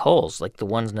black holes like the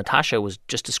ones Natasha was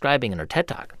just describing in her TED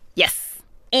Talk. Yes.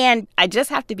 And I just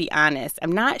have to be honest,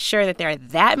 I'm not sure that there are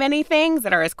that many things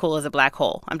that are as cool as a black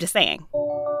hole. I'm just saying.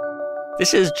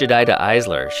 This is Jedidah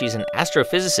Eisler. She's an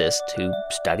astrophysicist who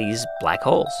studies black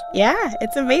holes. Yeah,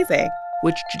 it's amazing.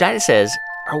 Which Jedidah says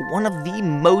are one of the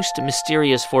most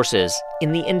mysterious forces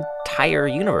in the entire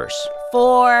universe.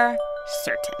 For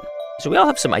certain. So we all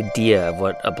have some idea of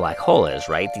what a black hole is,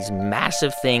 right? These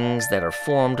massive things that are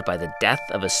formed by the death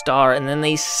of a star, and then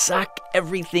they suck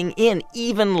everything in,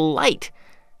 even light.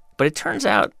 But it turns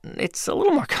out it's a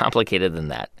little more complicated than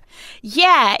that.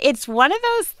 Yeah, it's one of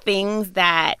those things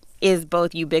that is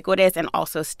both ubiquitous and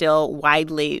also still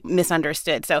widely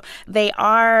misunderstood. So they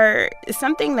are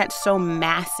something that's so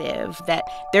massive that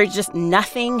there's just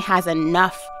nothing has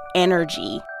enough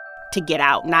energy to get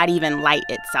out, not even light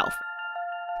itself.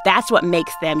 That's what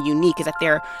makes them unique, is that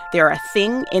they're a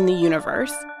thing in the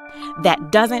universe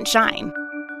that doesn't shine.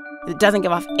 It doesn't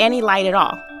give off any light at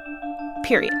all,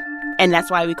 period. And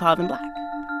that's why we call them black.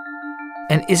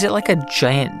 And is it like a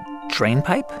giant drain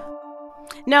pipe?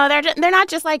 No, they're not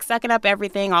just like sucking up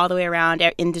everything all the way around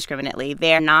indiscriminately.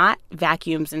 They're not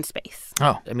vacuums in space.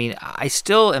 Oh, I mean, I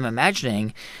still am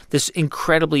imagining this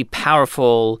incredibly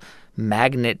powerful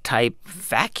magnet-type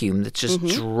vacuum that's just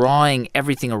drawing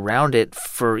everything around it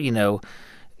for,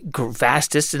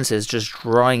 vast distances, just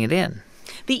drawing it in.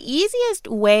 The easiest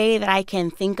way that I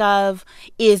can think of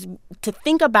is to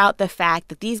think about the fact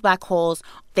that these black holes,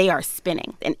 they are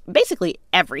spinning. And basically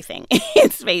everything in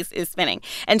space is spinning.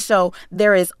 And so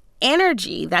there is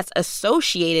energy that's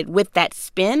associated with that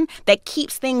spin that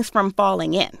keeps things from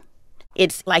falling in.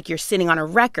 It's like you're sitting on a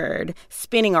record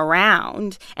spinning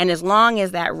around, and as long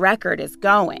as that record is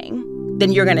going,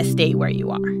 then you're going to stay where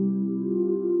you are.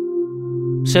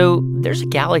 So there's a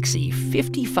galaxy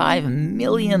 55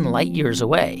 million light years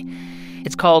away.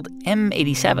 It's called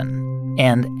M87.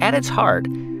 And at its heart,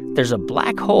 there's a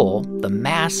black hole the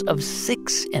mass of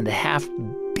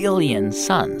 6.5 billion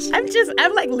suns.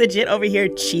 I'm like legit over here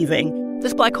cheesing.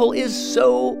 This black hole is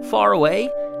so far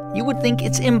away, you would think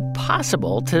it's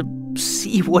impossible to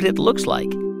see what it looks like.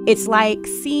 It's like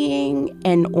seeing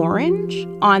an orange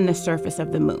on the surface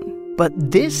of the moon. But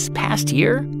this past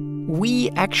year, we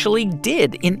actually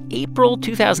did. In April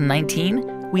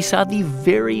 2019, we saw the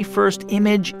very first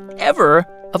image ever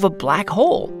of a black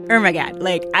hole. Oh my God.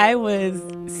 I was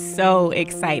so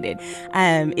excited.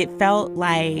 It felt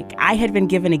like I had been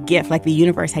given a gift, like the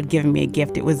universe had given me a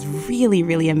gift. It was really,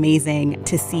 really amazing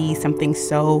to see something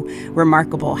so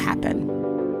remarkable happen.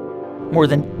 More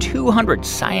than 200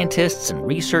 scientists and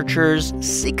researchers,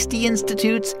 60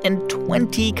 institutes, and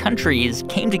 20 countries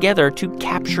came together to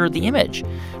capture the image,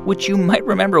 which you might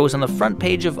remember was on the front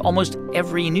page of almost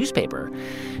every newspaper.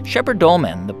 Shepard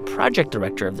Dolman, the project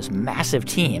director of this massive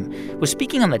team, was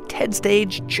speaking on the TED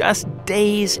stage just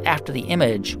days after the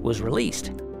image was released.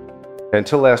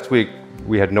 Until last week,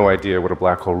 we had no idea what a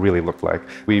black hole really looked like.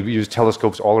 We used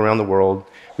telescopes all around the world.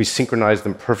 We synchronized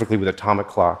them perfectly with atomic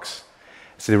clocks.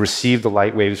 So they received the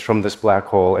light waves from this black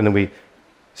hole, and then we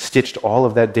stitched all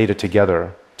of that data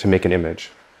together to make an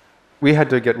image. We had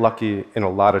to get lucky in a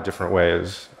lot of different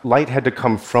ways. Light had to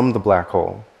come from the black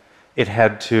hole. It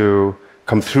had to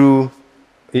come through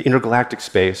intergalactic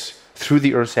space, through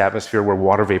the Earth's atmosphere where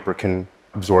water vapor can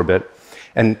absorb it.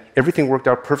 And everything worked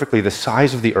out perfectly. The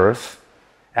size of the Earth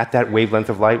at that wavelength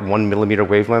of light, 1 millimeter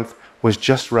wavelength, was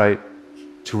just right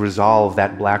to resolve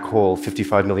that black hole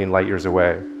 55 million light years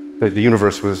away. The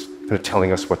universe was kind of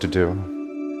telling us what to do.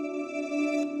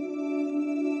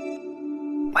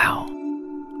 Wow.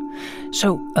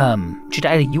 So,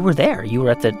 Jedidiah, you were there. You were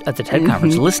at the TED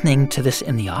conference listening to this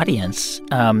in the audience.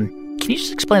 Can you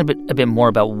just explain a bit more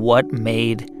about what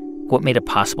made it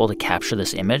possible to capture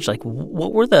this image? Like,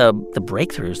 what were the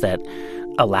breakthroughs that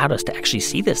allowed us to actually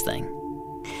see this thing?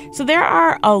 So there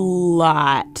are a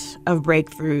lot of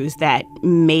breakthroughs that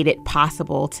made it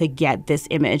possible to get this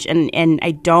image. And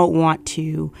I don't want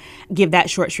to give that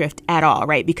short shrift at all,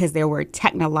 right? Because there were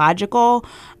technological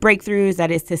breakthroughs, that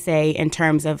is to say, in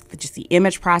terms of just the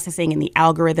image processing and the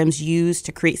algorithms used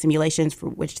to create simulations for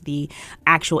which the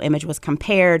actual image was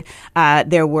compared.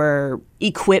 There were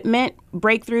equipment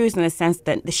breakthroughs in the sense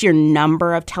that the sheer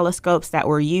number of telescopes that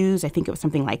were used, I think it was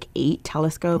something like 8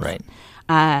 telescopes. Right.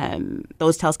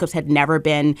 Those telescopes had never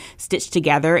been stitched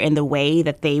together in the way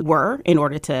that they were in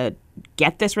order to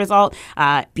get this result.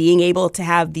 Being able to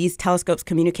have these telescopes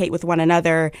communicate with one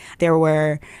another, there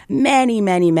were many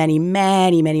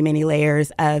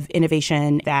layers of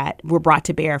innovation that were brought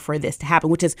to bear for this to happen,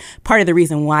 which is part of the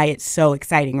reason why it's so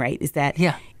exciting, right? Is that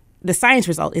the science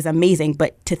result is amazing,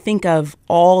 but to think of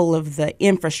all of the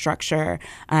infrastructure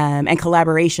and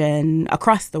collaboration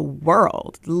across the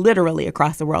world, literally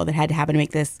across the world, that had to happen to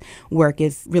make this work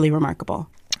is really remarkable.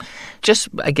 Just,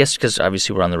 I guess, because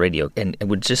obviously we're on the radio, and it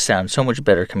would just sound so much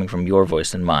better coming from your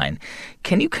voice than mine.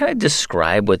 Can you kind of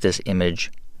describe what this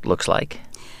image looks like?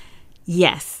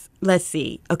 Yes. Let's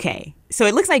see. Okay. So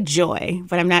it looks like joy,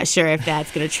 but I'm not sure if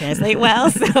that's going to translate well.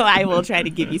 So I will try to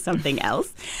give you something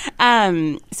else.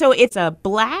 So it's a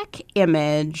black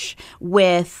image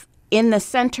with, in the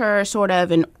center, sort of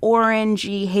an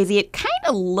orangey, hazy. It kind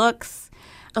of looks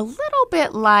a little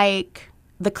bit like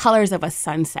the colors of a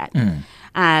sunset.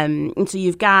 And so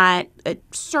you've got a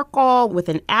circle with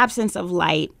an absence of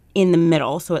light in the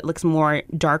middle, so it looks more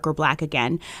dark or black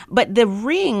again. But the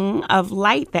ring of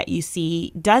light that you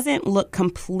see doesn't look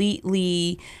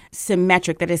completely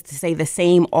symmetric, that is to say, the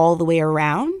same all the way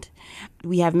around.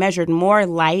 We have measured more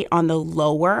light on the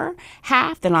lower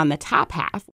half than on the top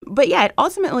half. But yeah, it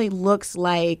ultimately looks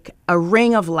like a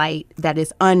ring of light that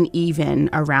is uneven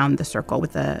around the circle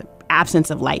with the absence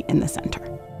of light in the center.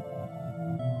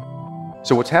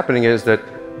 So what's happening is that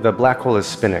the black hole is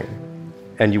spinning,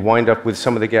 and you wind up with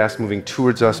some of the gas moving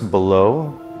towards us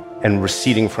below and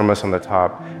receding from us on the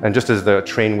top. And just as the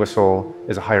train whistle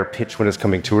is a higher pitch when it's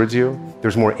coming towards you,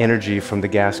 there's more energy from the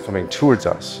gas coming towards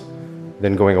us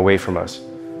than going away from us.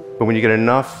 But when you get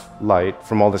enough light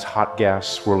from all this hot gas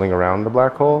swirling around the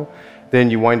black hole,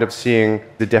 then you wind up seeing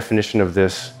the definition of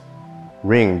this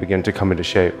ring begin to come into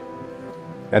shape.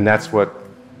 And that's what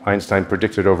Einstein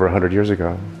predicted over 100 years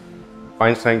ago.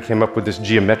 Einstein came up with this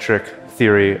geometric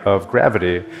theory of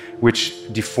gravity,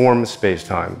 which deforms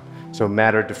space-time. So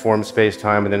matter deforms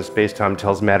space-time, and then space-time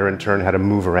tells matter in turn how to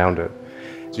move around it.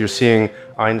 So you're seeing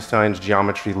Einstein's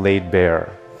geometry laid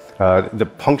bare. The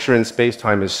puncture in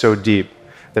space-time is so deep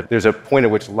that there's a point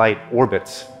at which light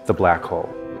orbits the black hole.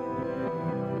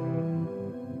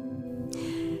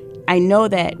 I know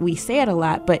that we say it a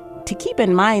lot, but to keep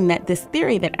in mind that this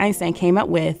theory that Einstein came up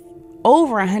with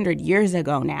over 100 years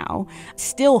ago now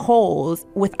still holds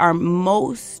with our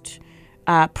most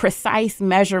precise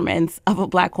measurements of a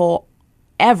black hole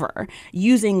ever,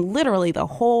 using literally the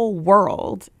whole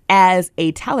world as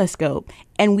a telescope.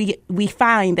 And we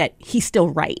find that he's still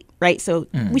right? So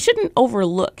we shouldn't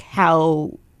overlook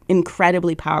how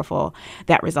incredibly powerful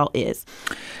that result is.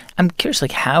 I'm curious,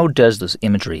 like, how does this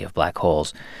imagery of black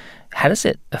holes, how does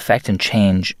it affect and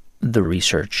change the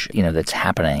research, that's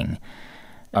happening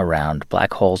around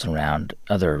black holes and around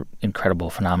other incredible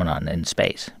phenomenon in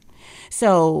space?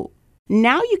 So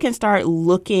now you can start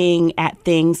looking at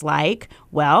things like,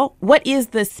 well, what is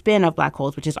the spin of black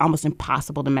holes, which is almost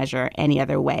impossible to measure any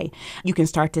other way? You can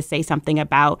start to say something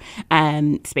about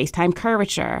space-time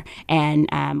curvature, and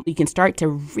you can start to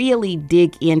really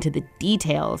dig into the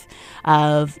details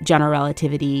of general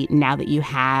relativity now that you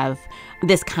have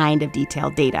this kind of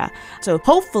detailed data. So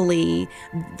hopefully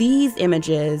these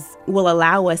images will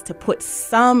allow us to put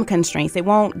some constraints. They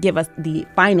won't give us the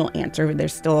final answer.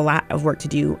 There's still a lot of work to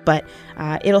do, but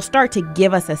it'll start to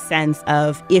give us a sense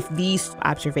of if these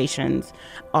observations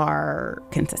are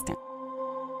consistent.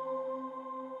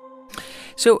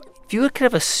 So if you could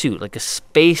have a suit, like a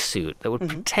space suit that would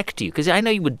protect you, because I know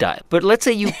you would die, but let's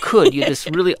say you could, you had this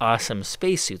really awesome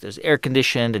space suit. There's air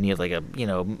conditioned, and you have like a,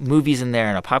 movies in there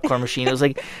and a popcorn machine. It's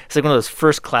like one of those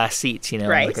first class seats,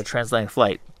 Right. like a transatlantic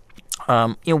flight.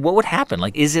 What would happen?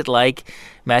 Like, is it like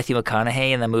Matthew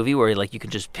McConaughey in the movie where like you can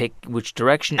just pick which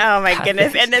direction? Oh my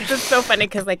goodness! And it's just so funny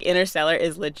because like Interstellar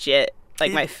is legit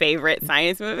like my favorite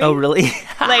science movie. Oh really?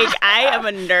 Like I am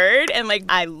a nerd and like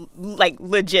I like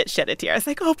legit shed a tear. I was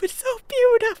like, oh, but it's so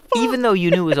beautiful. Even though you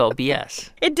knew it was all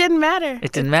BS. It didn't matter.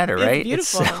 It didn't matter, right? It's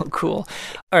beautiful. It's so cool.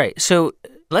 All right, so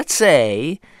let's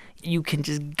say you can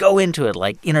just go into it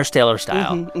like Interstellar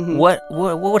style. What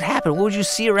would happen? What would you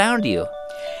see around you?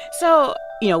 So,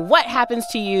 what happens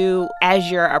to you as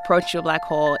your approach to a black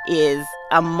hole is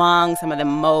among some of the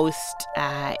most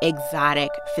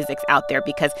exotic physics out there,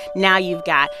 because now you've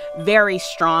got very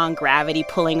strong gravity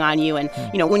pulling on you. And,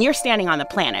 when you're standing on the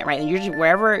planet, right, and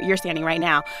wherever you're standing right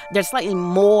now, there's slightly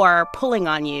more pulling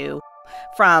on you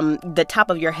from the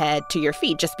top of your head to your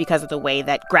feet just because of the way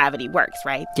that gravity works,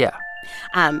 right? Yeah.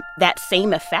 That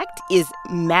same effect is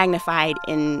magnified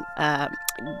in a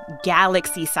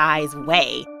galaxy-size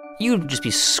way. You'd just be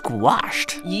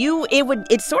squashed.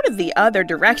 It's sort of the other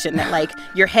direction, that like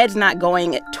your head's not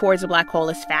going towards the black hole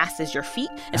as fast as your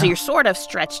feet, and so you're sort of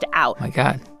stretched out. My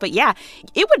God. But yeah,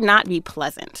 it would not be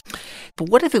pleasant. But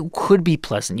what if it could be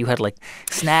pleasant? You had like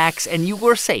snacks and you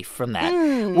were safe from that.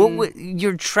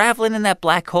 You're traveling in that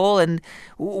black hole and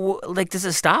does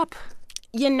it stop?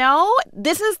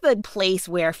 This is the place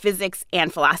where physics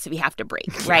and philosophy have to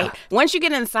break, right? Once you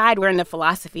get inside, we're into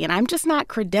philosophy, and I'm just not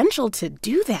credentialed to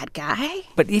do that, Guy.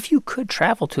 But if you could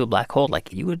travel to a black hole,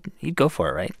 like you'd go for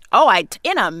it, right? Oh,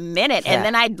 in a minute. Yeah. And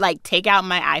then I'd like take out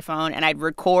my iPhone and I'd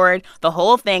record the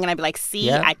whole thing, and I'd be like,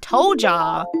 see, I told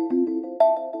y'all.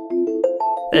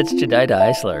 That's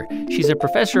Jedidah Eisler. She's a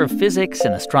professor of physics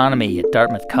and astronomy at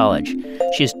Dartmouth College.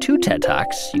 She has 2 TED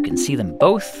Talks. You can see them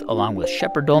both, along with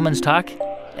Shepard Dolman's talk,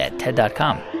 at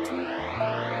TED.com.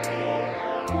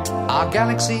 Our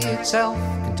galaxy itself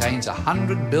contains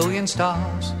 100 billion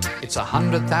stars. It's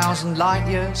 100,000 light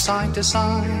years side to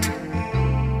side.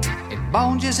 It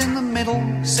bulges in the middle,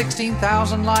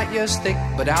 16,000 light years thick,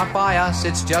 but out by us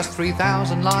it's just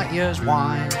 3,000 light years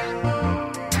wide.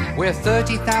 We're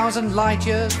 30,000 light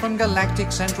years from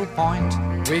galactic central point.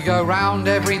 We go round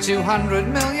every 200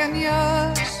 million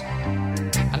years.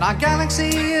 And our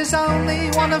galaxy is only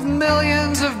one of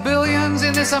millions of billions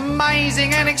in this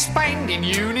amazing and expanding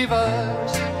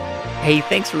universe. Hey,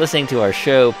 thanks for listening to our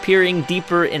show, Peering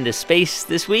Deeper into Space,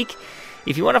 this week.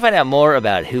 If you want to find out more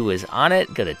about who is on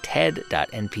it, go to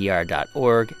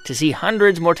ted.npr.org. To see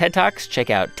hundreds more TED Talks, check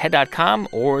out ted.com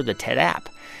or the TED app.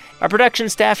 Our production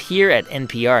staff here at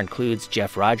NPR includes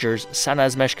Jeff Rogers,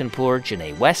 Sanaz Meshkinpour,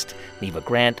 Janae West, Neva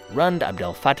Grant, Rund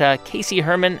Abdel Fattah, Casey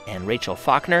Herman, and Rachel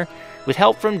Faulkner, with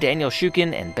help from Daniel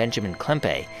Shukin and Benjamin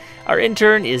Klempe. Our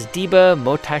intern is Diba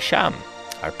Motasham.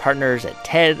 Our partners at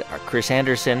TED are Chris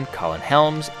Anderson, Colin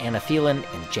Helms, Anna Phelan,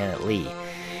 and Janet Lee.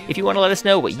 If you want to let us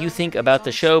know what you think about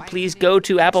the show, please go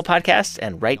to Apple Podcasts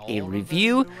and write a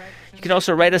review. You can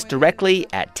also write us directly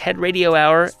at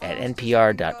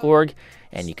tedradiohour@npr.org.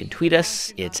 And you can tweet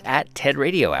us. It's at TED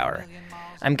Radio Hour.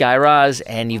 I'm Guy Raz,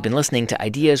 and you've been listening to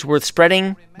Ideas Worth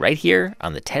Spreading right here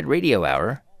on the TED Radio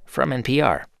Hour from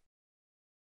NPR.